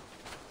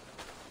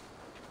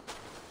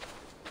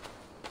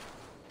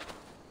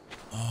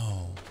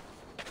 Oh.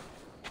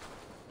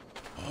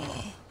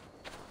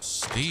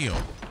 Steal.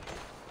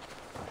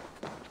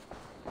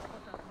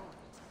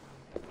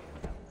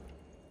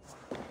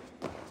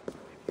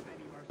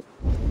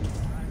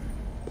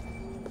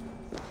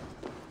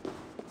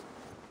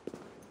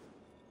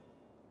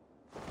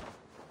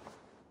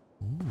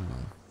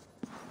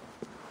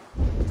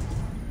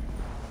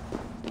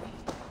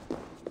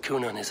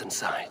 Coonan is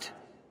inside.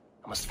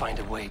 I must find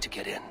a way to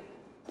get in.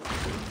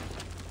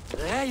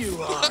 There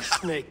you are,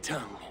 Snake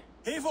Tongue.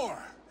 Eivor!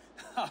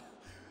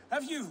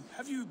 Have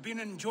you been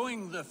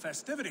enjoying the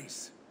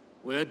festivities?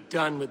 We're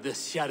done with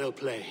this shadow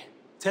play.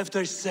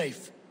 Tefter's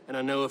safe, and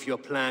I know of your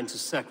plan to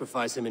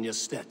sacrifice him in your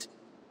stead.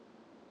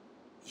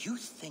 You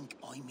think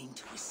I mean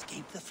to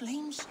escape the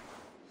flames?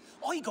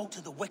 I go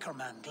to the Wicker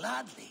Man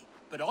gladly,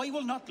 but I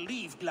will not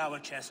leave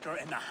Gloucester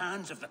in the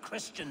hands of the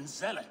Christian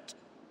zealot.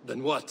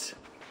 Then what?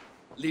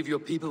 Leave your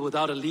people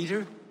without a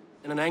leader?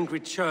 And an angry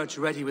church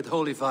ready with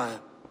holy fire?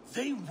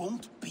 They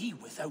won't be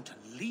without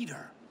a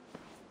leader.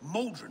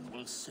 Modron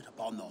will sit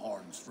upon the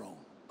Horn's throne.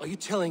 Are you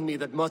telling me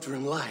that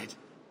Modron lied?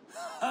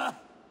 Ha!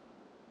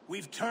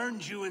 We've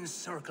turned you in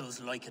circles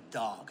like a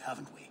dog,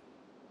 haven't we?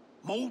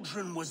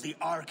 Modron was the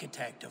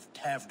architect of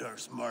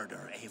Tevder's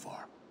murder,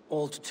 Eivor.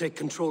 All to take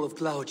control of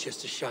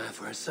Gloucestershire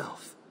for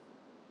herself.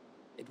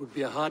 It would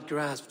be a hard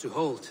grasp to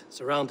hold,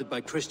 surrounded by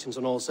Christians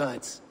on all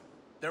sides.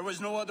 There was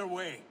no other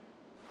way.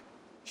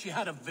 She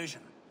had a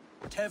vision.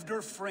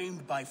 Tevder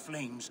framed by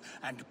flames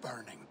and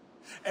burning.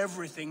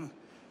 Everything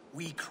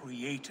we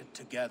created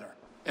together.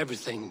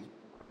 Everything?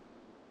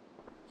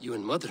 You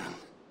and Modron?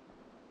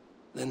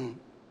 Then...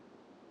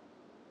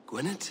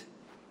 Gwyneth?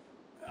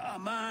 A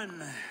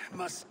man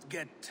must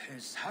get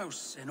his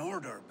house in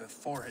order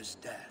before his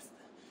death.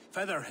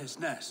 Feather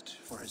his nest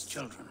for his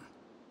children.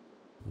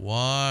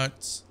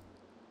 What?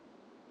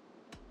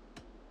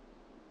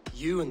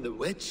 You and the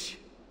witch?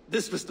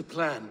 This was the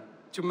plan.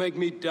 To make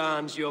me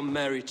dance your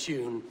merry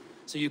tune,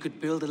 so you could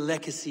build a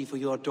legacy for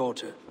your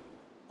daughter.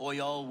 I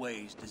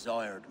always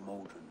desired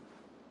Modron.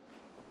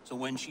 So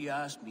when she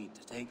asked me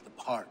to take the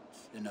part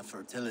in a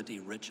fertility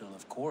ritual,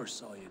 of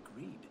course I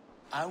agreed.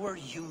 Our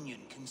union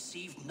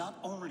conceived not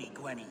only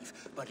Gweneve,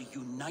 but a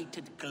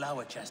united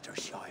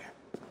Gloucestershire.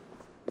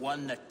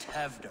 One that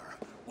Tevder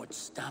would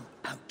stamp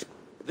out.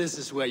 This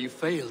is where you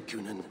failed,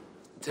 Coonan.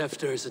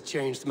 Tefter is a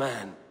changed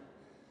man.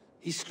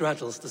 He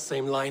straddles the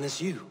same line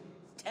as you.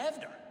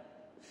 Tevder?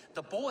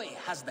 The boy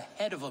has the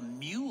head of a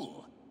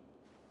mule.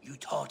 You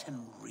taught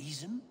him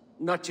reason?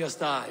 Not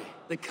just I.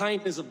 The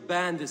kindness of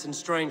bandits and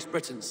strange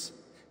Britons.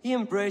 He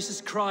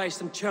embraces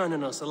Christ and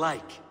churning us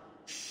alike.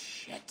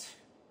 Shit.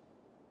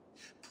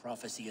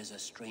 Prophecy is a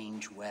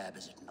strange web,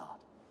 is it not?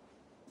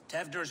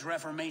 Tevder's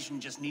reformation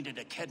just needed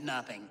a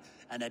kidnapping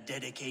and a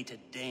dedicated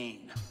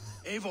Dane.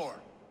 Eivor,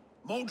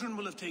 Modron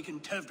will have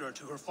taken Tevder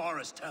to her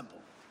forest temple.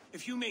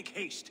 If you make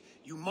haste,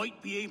 you might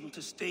be able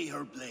to stay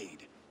her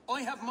blade.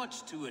 I have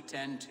much to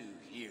attend to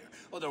here.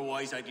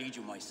 Otherwise, I'd lead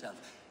you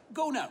myself.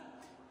 Go now.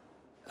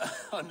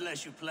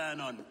 Unless you plan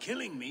on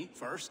killing me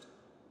first.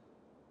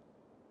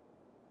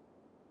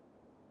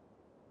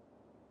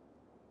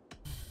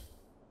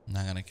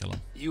 Not gonna kill him.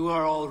 You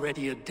are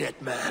already a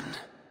dead man.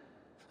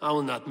 I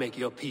will not make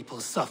your people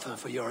suffer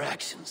for your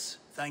actions.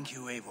 Thank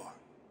you, Eivor.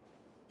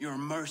 Your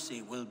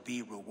mercy will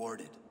be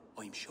rewarded,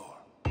 I'm sure.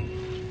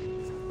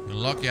 You're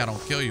lucky I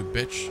don't kill you,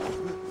 bitch.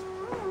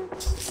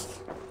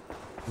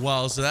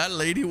 Wow, so that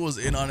lady was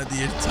in on it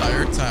the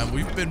entire time.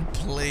 We've been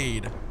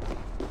played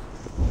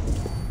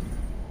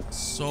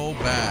so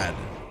bad.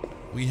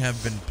 We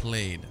have been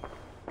played.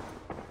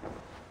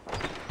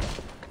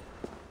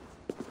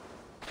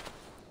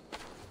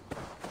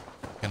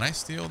 Can Can I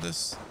steal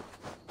this?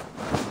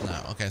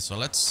 No. Okay, so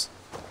let's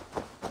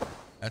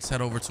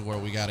head over to where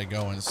we gotta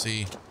go and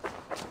see.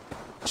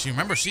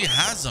 Remember, she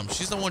has them.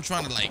 She's the one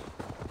trying to like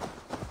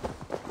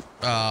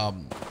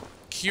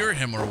cure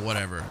him or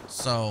whatever.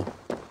 So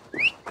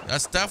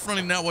that's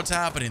definitely not what's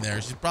happening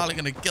there. She's probably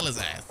gonna kill his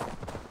ass.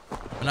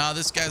 Now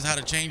this guy's had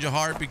a change of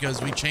heart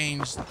because we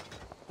changed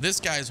this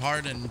guy's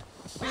heart and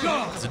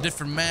he's a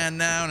different man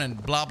now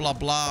and blah blah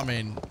blah. I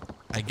mean,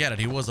 I get it.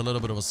 He was a little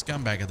bit of a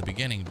scumbag at the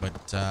beginning,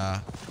 but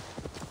I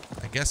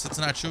guess it's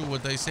not true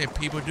what they say.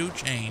 People do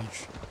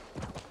change.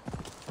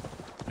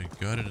 We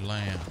go to the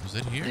land. Is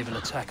it here? They've an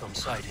attack on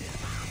sight here.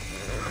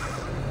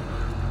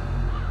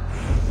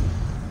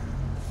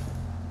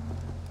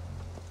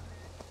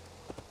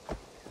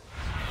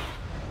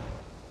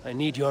 I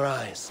need your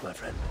eyes, my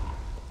friend.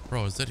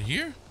 Bro, is it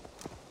here?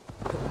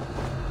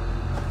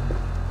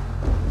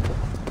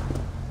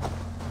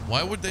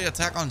 Why would they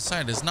attack on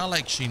sight? It's not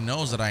like she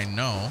knows that I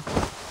know.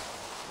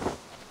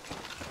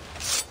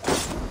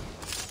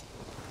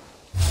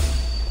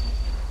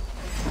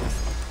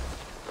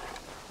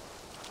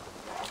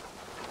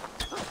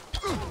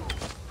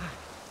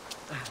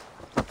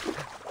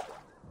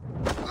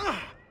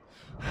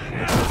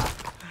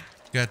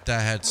 Get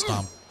that head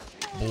stomp,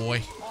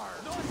 boy.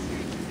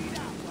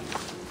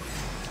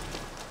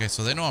 Okay,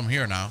 so they know I'm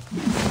here now.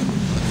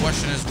 The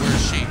question is, where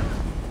is she?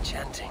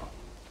 Chanting.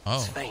 Oh.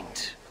 It's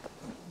faint,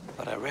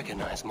 but I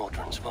recognize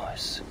Mordrin's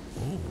voice.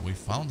 Oh, we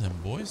found him,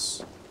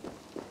 boys.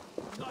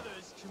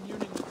 Others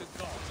communing with the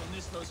gods on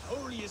this most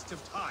holiest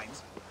of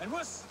times, and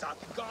we're stuck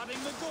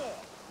guarding the door.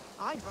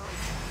 I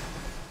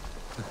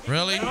vote.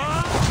 Really?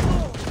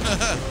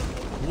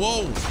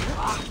 Whoa!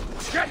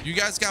 You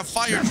guys got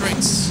fire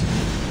drinks.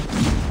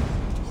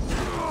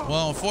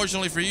 Well,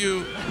 unfortunately for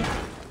you,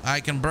 I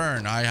can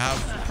burn. I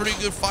have pretty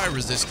good fire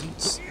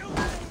resistance.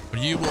 But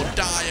you will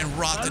die and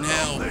rot in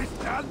hell.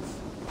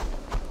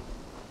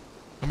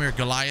 Come here,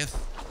 Goliath.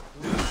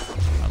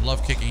 I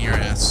love kicking your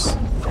ass.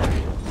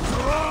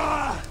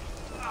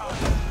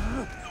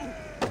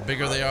 The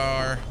bigger they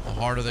are, the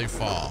harder they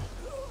fall.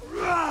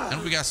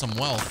 And we got some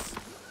wealth.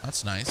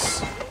 That's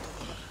nice.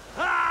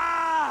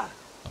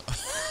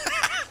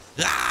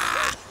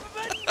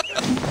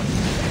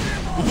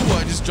 Ooh,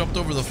 I just jumped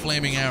over the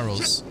flaming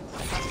arrows.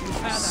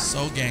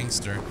 So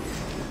gangster.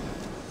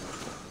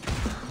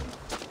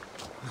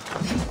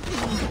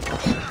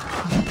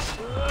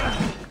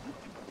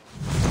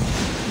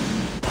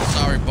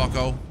 Sorry,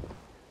 bucko.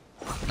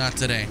 Not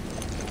today.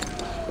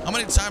 How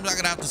many times am I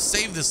gonna have to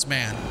save this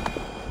man?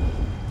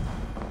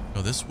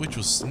 Oh, this witch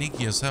was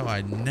sneaky as hell.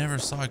 I never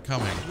saw it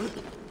coming.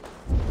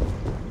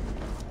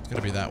 It's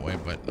gonna be that way,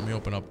 but let me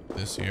open up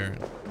this here.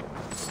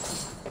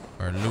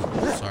 Or loot,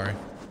 sorry.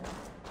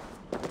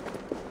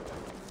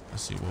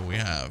 Let's see what we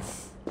have.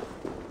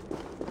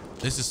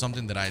 This is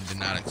something that I did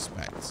not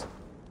expect.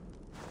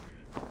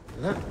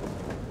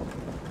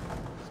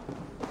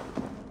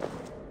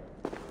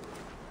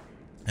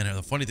 And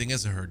the funny thing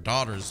is that her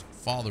daughter's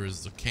father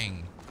is the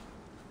king.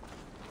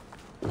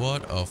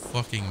 What a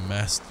fucking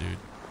mess, dude.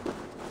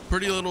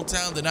 Pretty little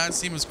town did not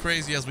seem as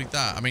crazy as we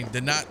thought. I mean,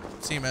 did not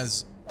seem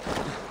as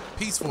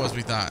peaceful as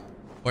we thought.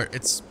 Or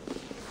it's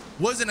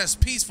wasn't as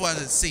peaceful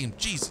as it seemed.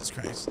 Jesus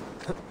Christ.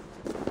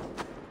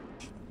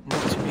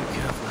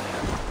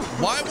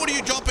 Why would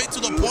you jump into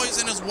the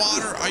poisonous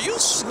water? Are you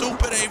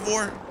stupid,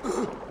 Eivor?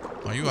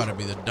 Oh, you ought to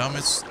be the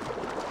dumbest.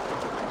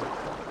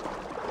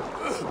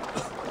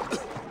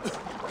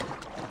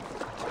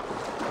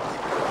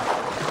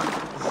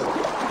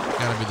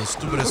 Gotta be the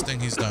stupidest thing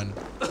he's done.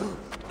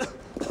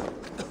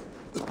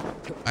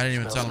 I didn't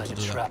even tell him to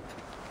do that.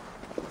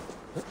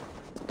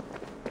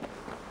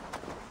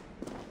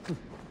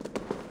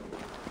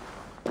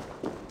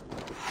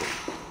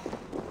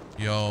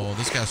 Yo,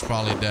 this guy's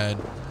probably dead.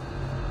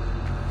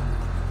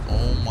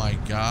 Oh my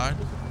god.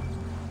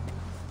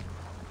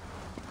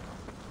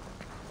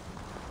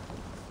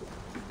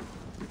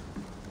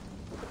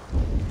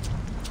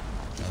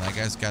 Yeah, that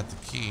guy's got the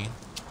key.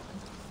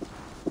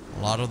 A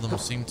lot of them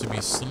seem to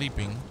be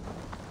sleeping.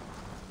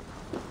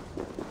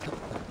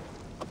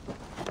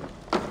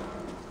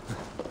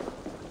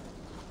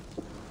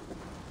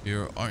 We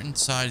are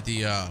inside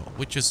the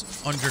witch's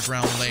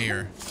underground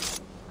lair.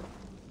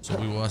 So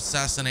we will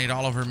assassinate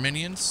all of her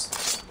minions.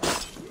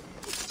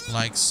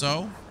 Like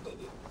so.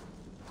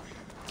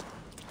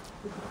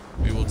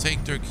 We will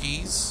take their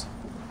keys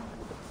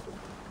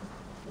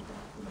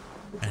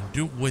and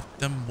do with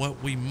them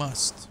what we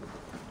must.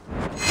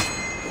 Let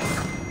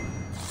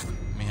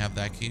me have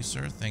that key,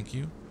 sir. Thank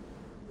you.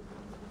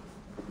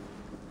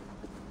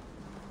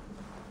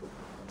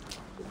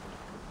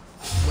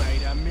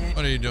 Wait a minute.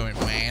 What are you doing?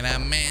 Wait a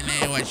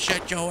minute. What?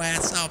 Shut your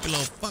ass up, you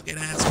little fucking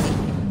asshole.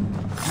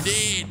 You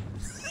did.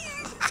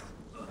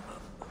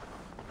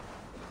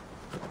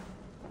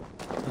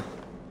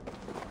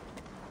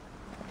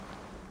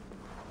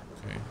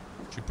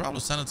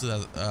 Probably sent it to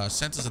that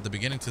sent us at the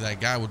beginning to that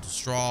guy with the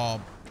straw,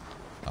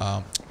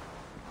 the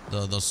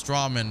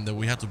strawman that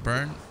we had to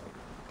burn.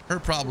 Her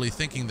probably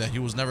thinking that he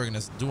was never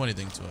gonna do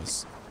anything to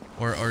us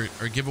or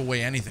give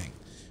away anything.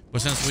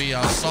 But since we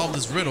solved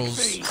his riddles,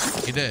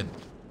 he did.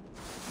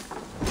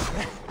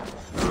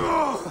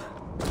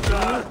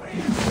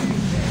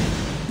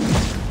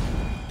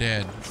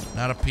 Dead.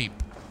 Not a peep.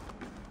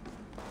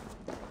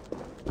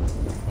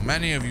 How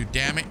many of you,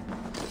 damn it?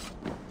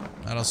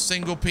 Not a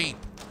single peep.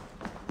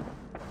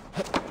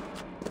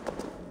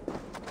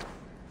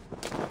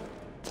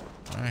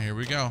 Alright, here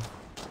we go.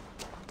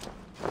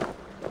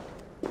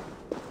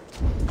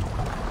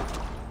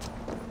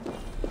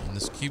 And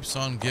this keeps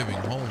on giving.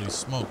 Holy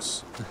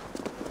smokes.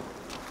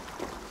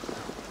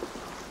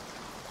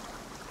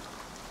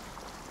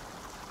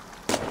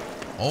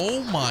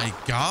 Oh my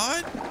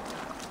god.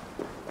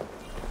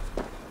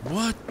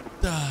 What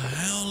the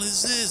hell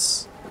is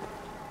this?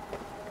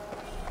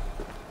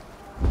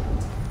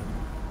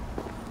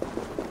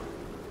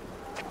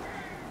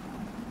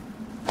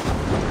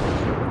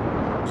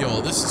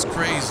 Yo, this is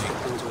crazy.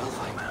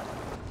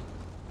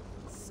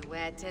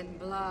 Sweat and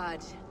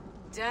blood,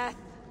 death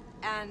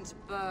and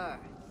birth.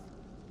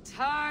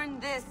 Turn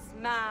this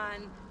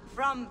man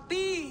from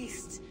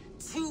beast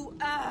to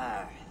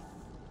earth.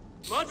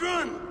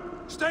 Modron,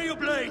 stay your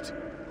blade,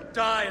 or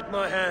die at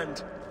my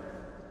hand.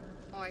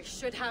 I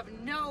should have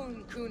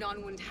known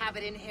Kunon wouldn't have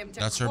it in him to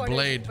That's her corner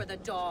blade. me for the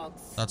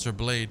dogs. That's her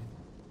blade.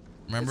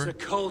 Remember?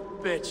 It's a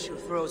cold bitch who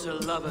throws her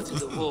lover to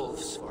the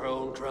wolves for her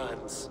own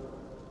crimes.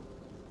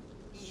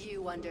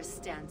 You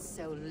understand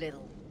so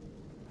little.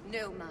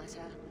 No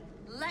matter.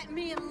 Let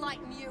me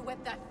enlighten you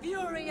with the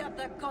fury of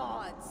the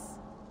gods.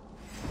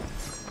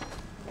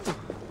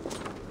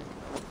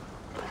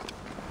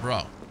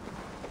 Bro.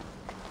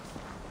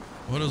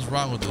 What is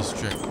wrong with this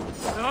chick?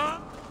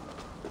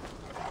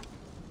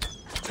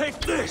 Take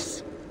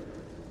this!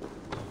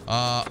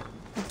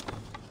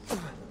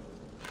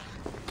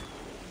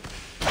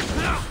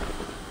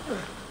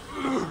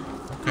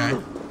 Okay.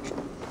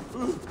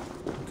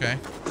 Okay.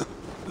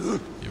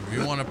 If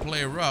you want to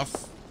play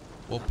rough,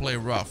 we'll play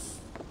rough.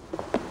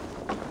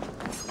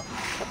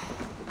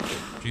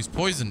 She's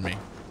poisoned me.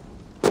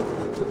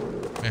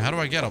 Wait, how do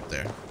I get up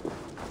there?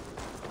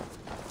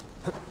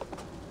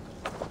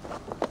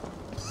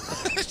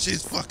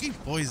 She's fucking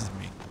poisoned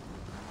me.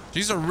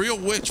 She's a real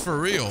witch for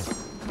real.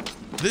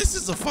 This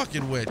is a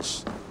fucking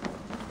witch.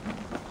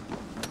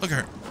 Look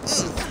at her.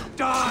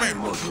 Die,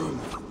 mushroom.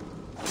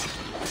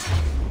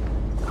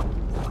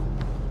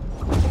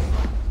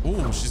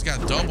 Ooh, she's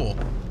got double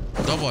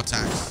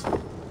attacks.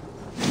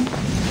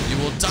 You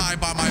will die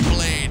by my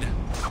blade.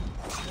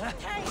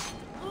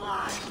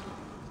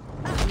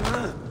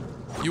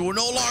 You will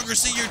no longer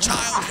see your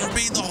child for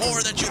being the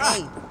whore that you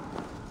are.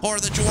 Whore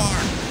that you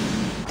are.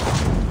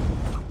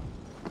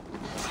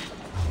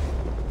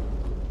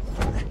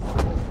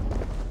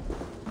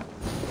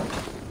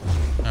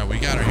 Alright, we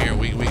got her here.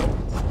 We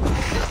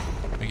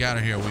got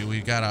her here. We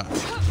gotta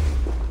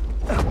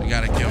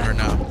kill her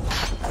now.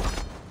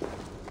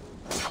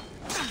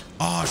 Oh,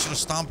 I should have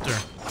stomped her.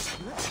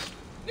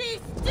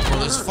 Bro,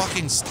 this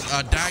fucking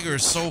dagger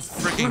is so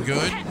freaking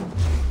good.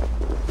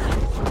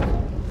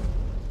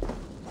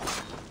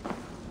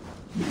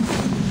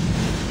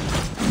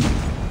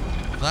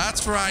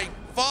 That's right.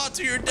 Fall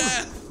to your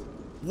death,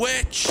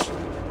 witch.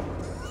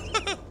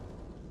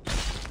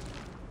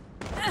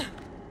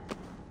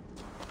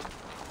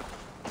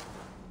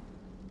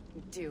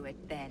 Do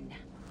it then.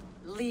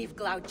 Leave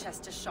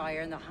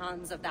Gloucestershire in the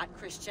hands of that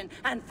Christian,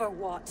 and for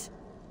what?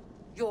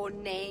 Your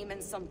name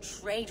and some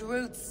trade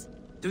routes?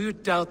 Do you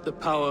doubt the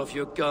power of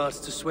your gods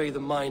to sway the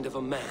mind of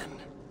a man?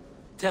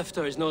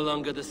 Tefter is no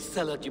longer the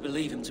zealot you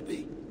believe him to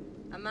be.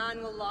 A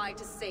man will lie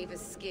to save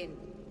his skin.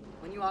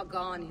 When you are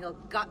gone, he'll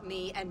gut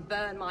me and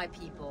burn my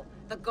people.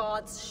 The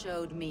gods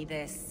showed me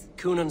this.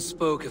 Kunon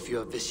spoke of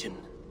your vision.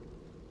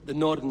 The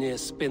Nordenir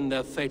spin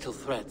their fatal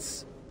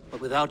threats,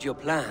 but without your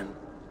plan,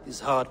 his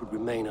heart would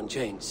remain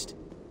unchanged.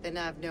 Then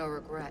I've no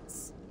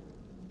regrets.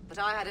 But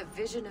I had a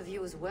vision of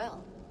you as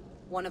well.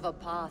 One of a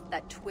path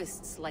that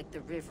twists like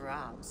the river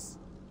Ouse.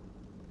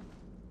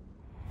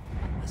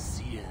 A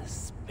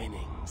seer's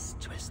spinnings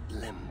twist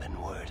limb and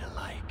word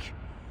alike.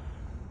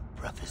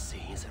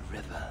 Prophecy is a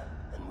river,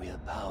 and we are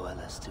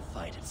powerless to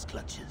fight its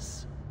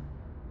clutches.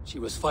 She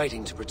was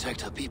fighting to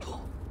protect her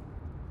people,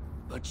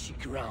 but she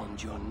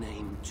ground your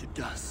name to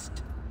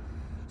dust.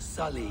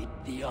 Sullied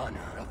the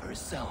honor of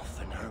herself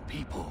and her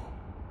people.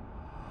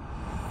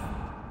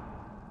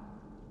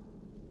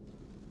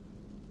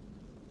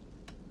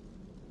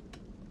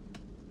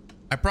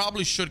 I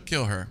probably should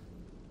kill her,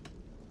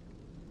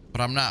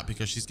 but I'm not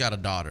because she's got a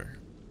daughter,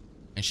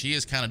 and she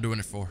is kind of doing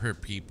it for her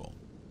people.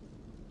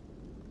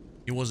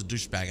 He was a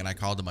douchebag, and I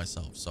called him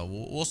myself, so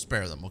we'll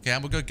spare them. Okay,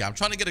 I'm a good guy. I'm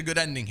trying to get a good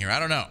ending here. I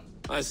don't know.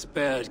 I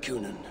spared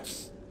Kunon.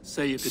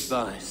 Say your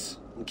goodbyes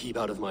and keep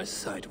out of my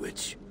sight,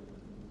 witch.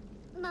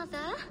 Mother?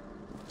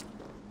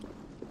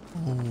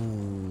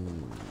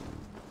 Ooh.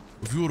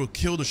 If you would have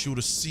killed her, she would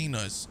have seen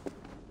us.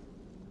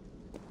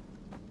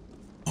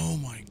 Oh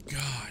my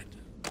god.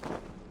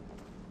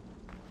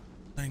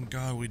 Thank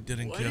God we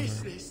didn't kill her. What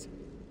is this?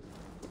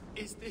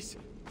 Is this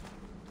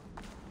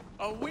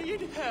a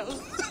weird hell?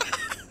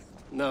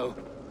 No.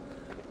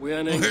 We're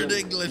in We're England. in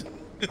England.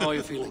 How are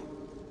you feeling?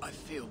 I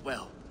feel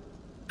well.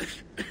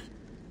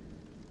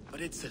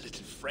 But it's a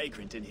little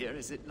fragrant in here,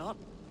 is it not?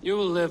 You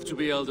will live to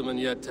be alderman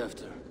yet,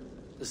 Tefter.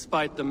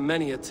 Despite the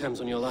many attempts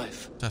on your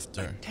life.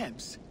 Tefter.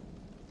 Attempts?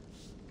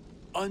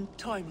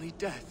 Untimely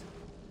death.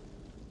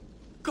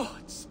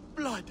 God's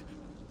blood.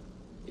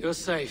 You're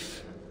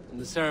safe, and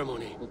the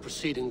ceremony will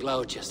proceed in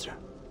Gloucester.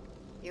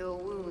 Your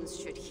wounds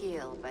should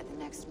heal by the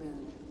next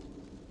moon,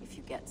 if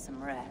you get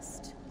some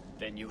rest.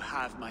 Then you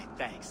have my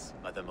thanks,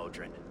 Mother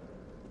Modron.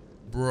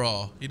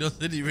 Bro, he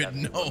doesn't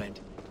even know.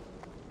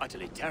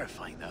 Utterly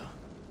terrifying, though.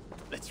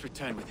 Let's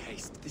return with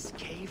haste. This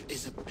cave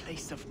is a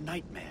place of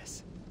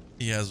nightmares.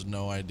 He has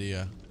no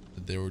idea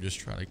that they were just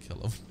trying to kill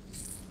him.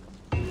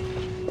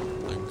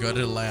 The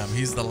gutted lamb.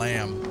 He's the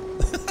lamb.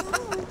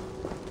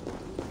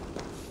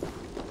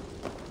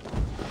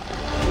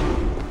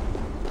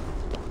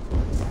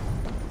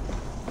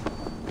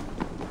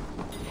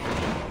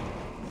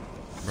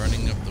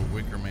 Burning up the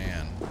Wicker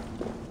Man.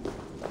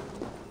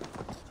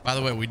 By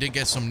the way, we did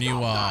get some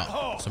new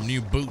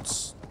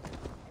boots.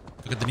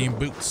 Look at the new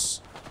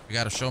boots. I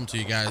gotta show them to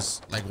you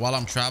guys. Like while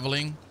I'm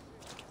traveling,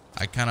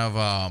 I kind of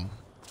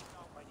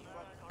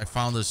I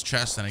found this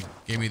chest and it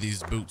gave me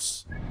these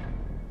boots.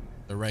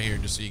 They're right here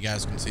just so you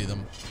guys can see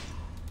them.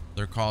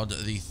 They're called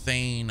the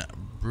Thane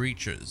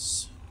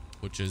Breeches,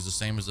 which is the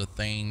same as the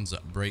Thane's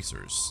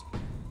Bracers.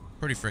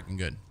 Pretty freaking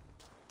good.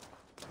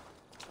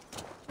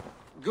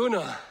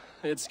 Gunnar,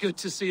 it's good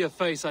to see a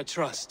face I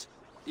trust.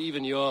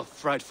 Even your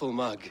frightful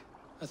mug.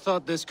 I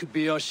thought this could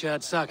be our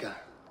shared saga,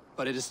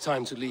 but it is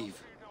time to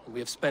leave. We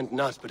have spent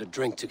naught but a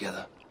drink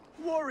together.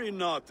 Worry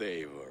not,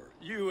 Eivor.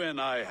 You and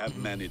I have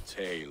many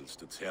tales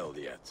to tell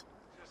yet.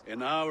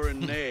 And our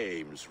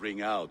names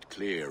ring out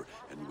clear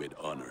and with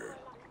honor.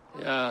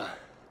 Yeah,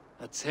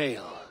 a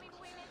tale.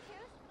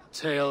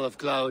 Tale of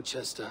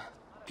Gloucester.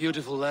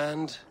 Beautiful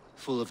land,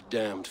 full of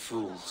damned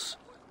fools.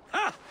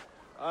 Ha!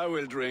 I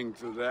will drink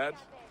to that.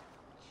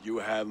 You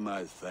have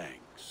my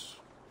thanks.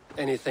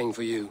 Anything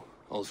for you,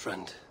 old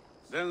friend.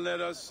 Then let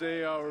us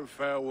say our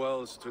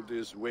farewells to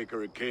this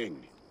Wicker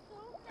King,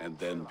 and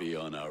then be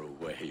on our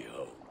way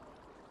home.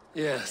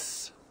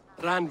 Yes.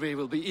 Randvi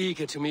will be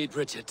eager to meet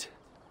Bridget.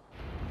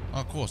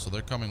 Oh, cool. So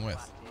they're coming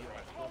with.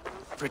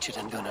 Bridget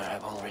and Gunnar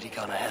have already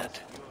gone ahead.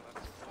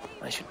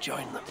 I should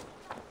join them.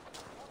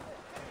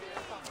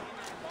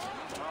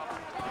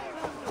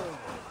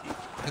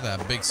 Look at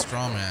that big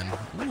straw man.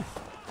 Ooh.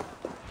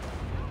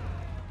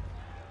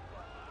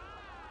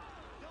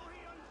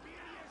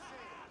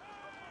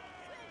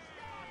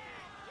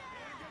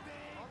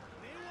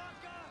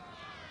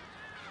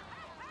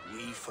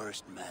 We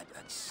first met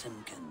at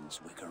Simpkins'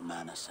 Wicker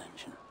Man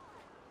Ascension.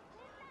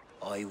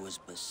 I was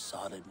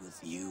besotted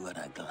with you at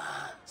a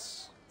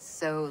glance.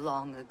 So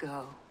long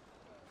ago.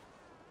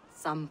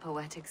 Some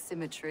poetic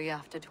symmetry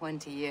after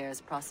 20 years'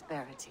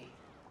 prosperity.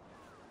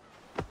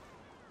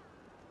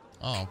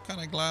 Oh, I'm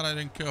kind of glad I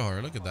didn't kill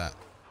her. Look at that.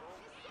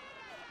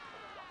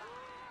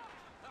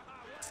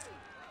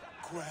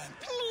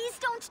 Please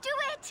don't do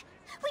it!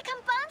 We can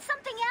burn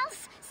something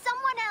else!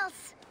 Someone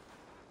else!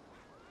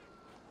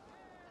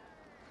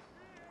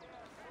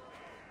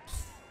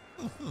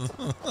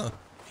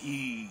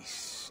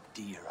 Peace,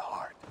 dear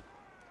heart.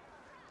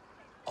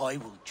 I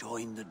will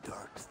join the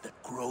dirt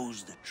that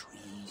grows the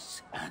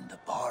trees and the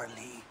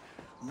barley,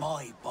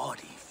 my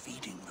body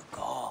feeding the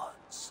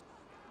gods,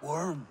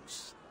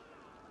 worms,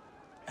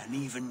 and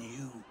even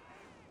you.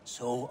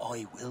 So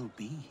I will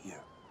be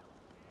here.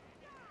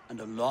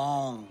 And a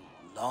long,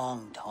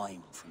 long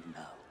time from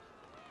now,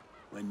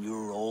 when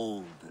you're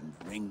old and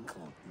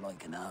wrinkled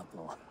like an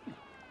apple,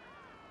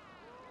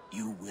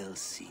 you will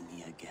see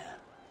me again.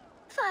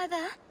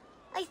 Father,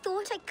 I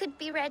thought I could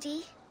be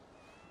ready.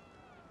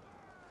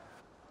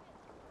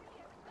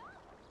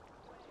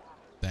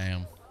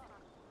 Damn.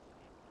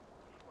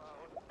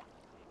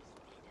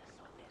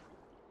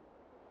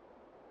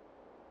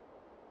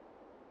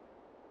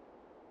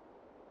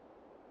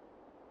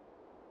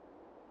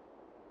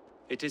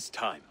 It is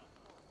time.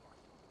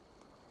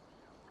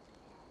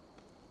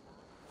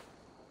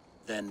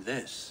 Then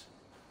this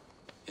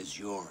is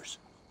yours.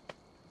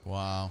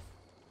 Wow.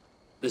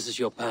 This is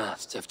your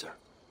path, Tefter.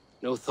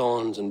 No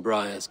thorns and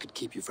briars could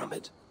keep you from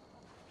it.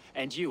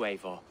 And you,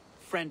 Eivor,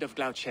 friend of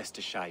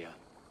Gloucestershire,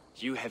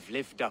 you have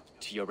lived up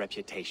to your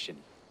reputation.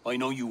 I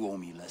know you owe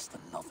me less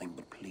than nothing,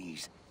 but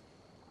please,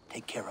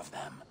 take care of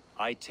them.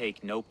 I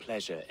take no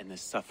pleasure in the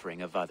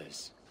suffering of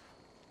others.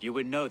 You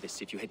would know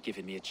this if you had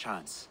given me a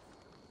chance.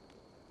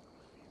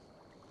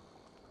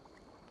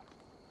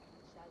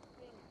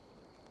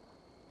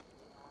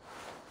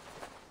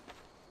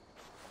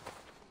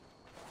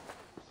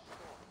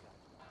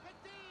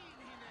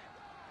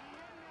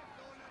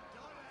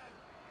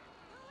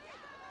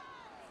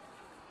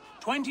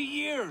 "20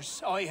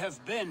 years I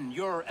have been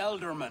your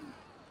elderman.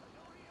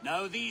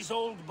 Now these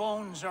old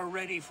bones are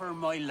ready for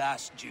my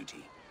last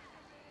duty.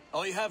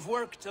 I have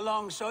worked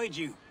alongside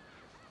you,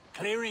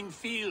 clearing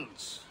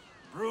fields,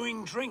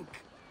 brewing drink,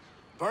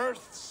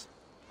 births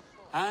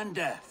and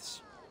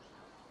deaths.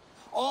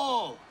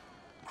 All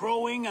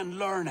growing and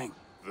learning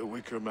The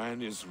Wicker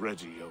Man is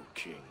ready, O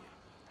King.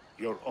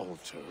 Your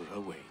altar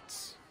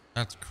awaits.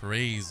 That's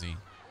crazy.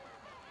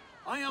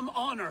 I am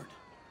honored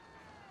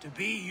to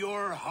be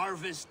your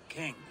Harvest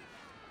King.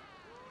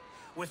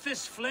 With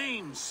this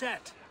flame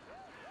set,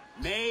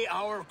 may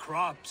our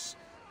crops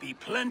be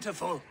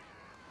plentiful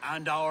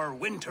and our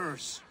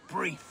winters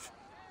brief.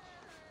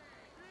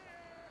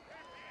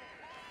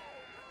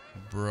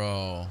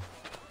 Bro.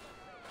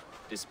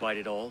 Despite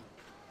it all,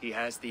 he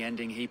has the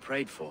ending he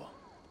prayed for.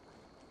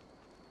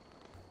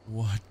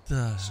 What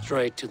the?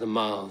 Straight to the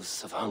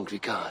mouths of hungry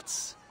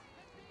gods.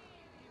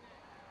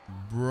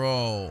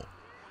 Bro.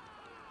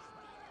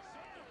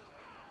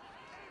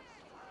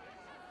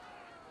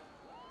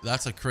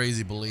 That's a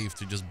crazy belief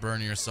to just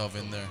burn yourself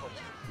in there.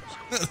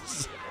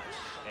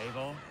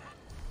 Eivor,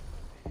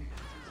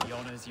 the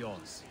honor's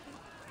yours.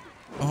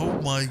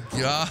 Oh my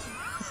god.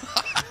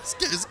 This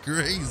guy's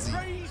crazy.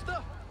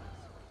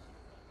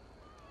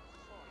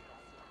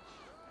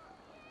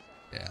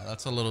 Yeah,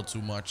 that's a little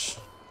too much.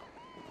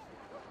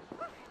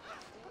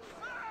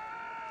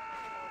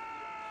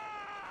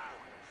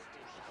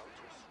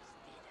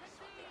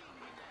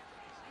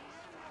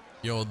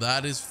 Yo,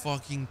 that is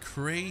fucking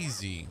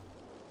crazy.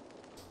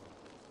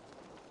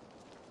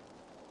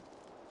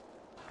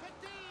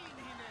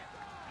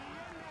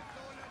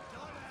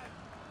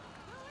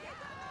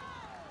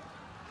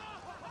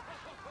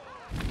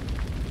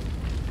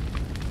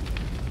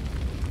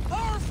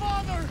 Our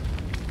Father,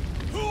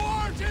 who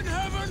art in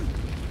heaven,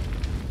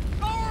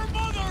 our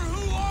Mother,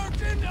 who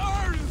art in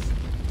earth,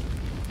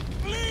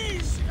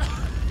 please,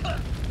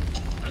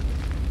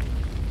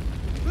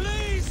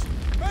 please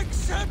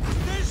accept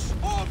this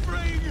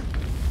offering.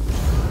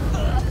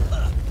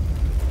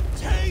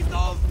 Take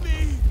of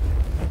me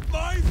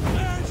my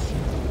flesh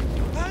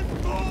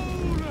and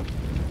bone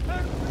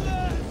and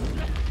blood.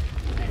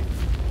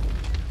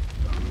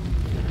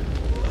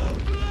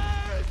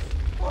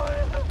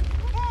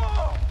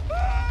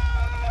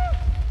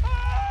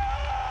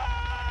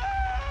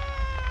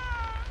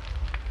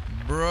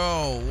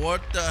 Bro,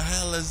 what the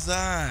hell is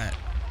that?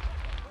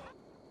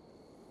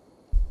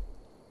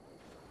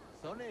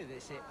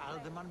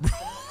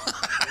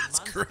 That's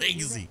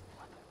crazy.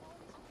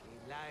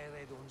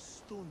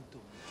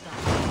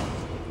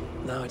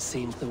 Now it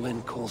seems the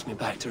wind calls me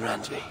back to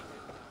Randvi.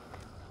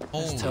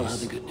 Let's tell her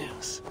the good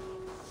news.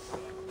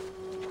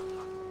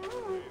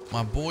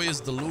 My boy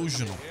is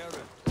delusional.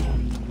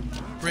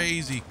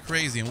 Crazy,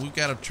 crazy. And we've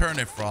got to turn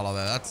it for all of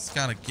that. That's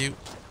kind of cute.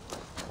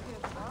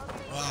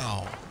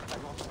 Wow.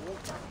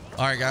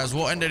 All right, guys,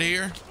 we'll end it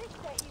here.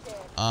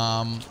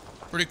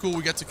 Pretty cool.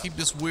 We get to keep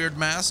this weird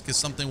mask. It's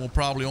something we'll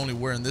probably only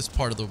wear in this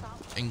part of the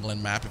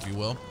England map, if you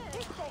will.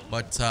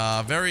 But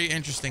very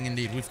interesting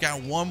indeed. We've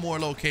got one more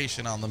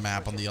location on the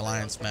map, on the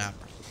Alliance map.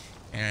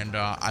 And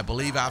I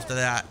believe after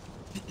that,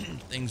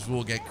 things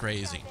will get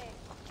crazy.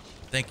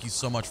 Thank you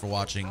so much for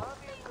watching.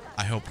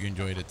 I hope you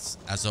enjoyed it.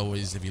 As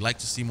always, if you'd like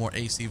to see more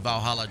AC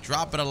Valhalla,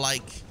 drop it a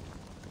like.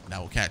 And I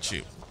will catch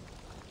you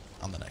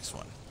on the next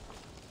one.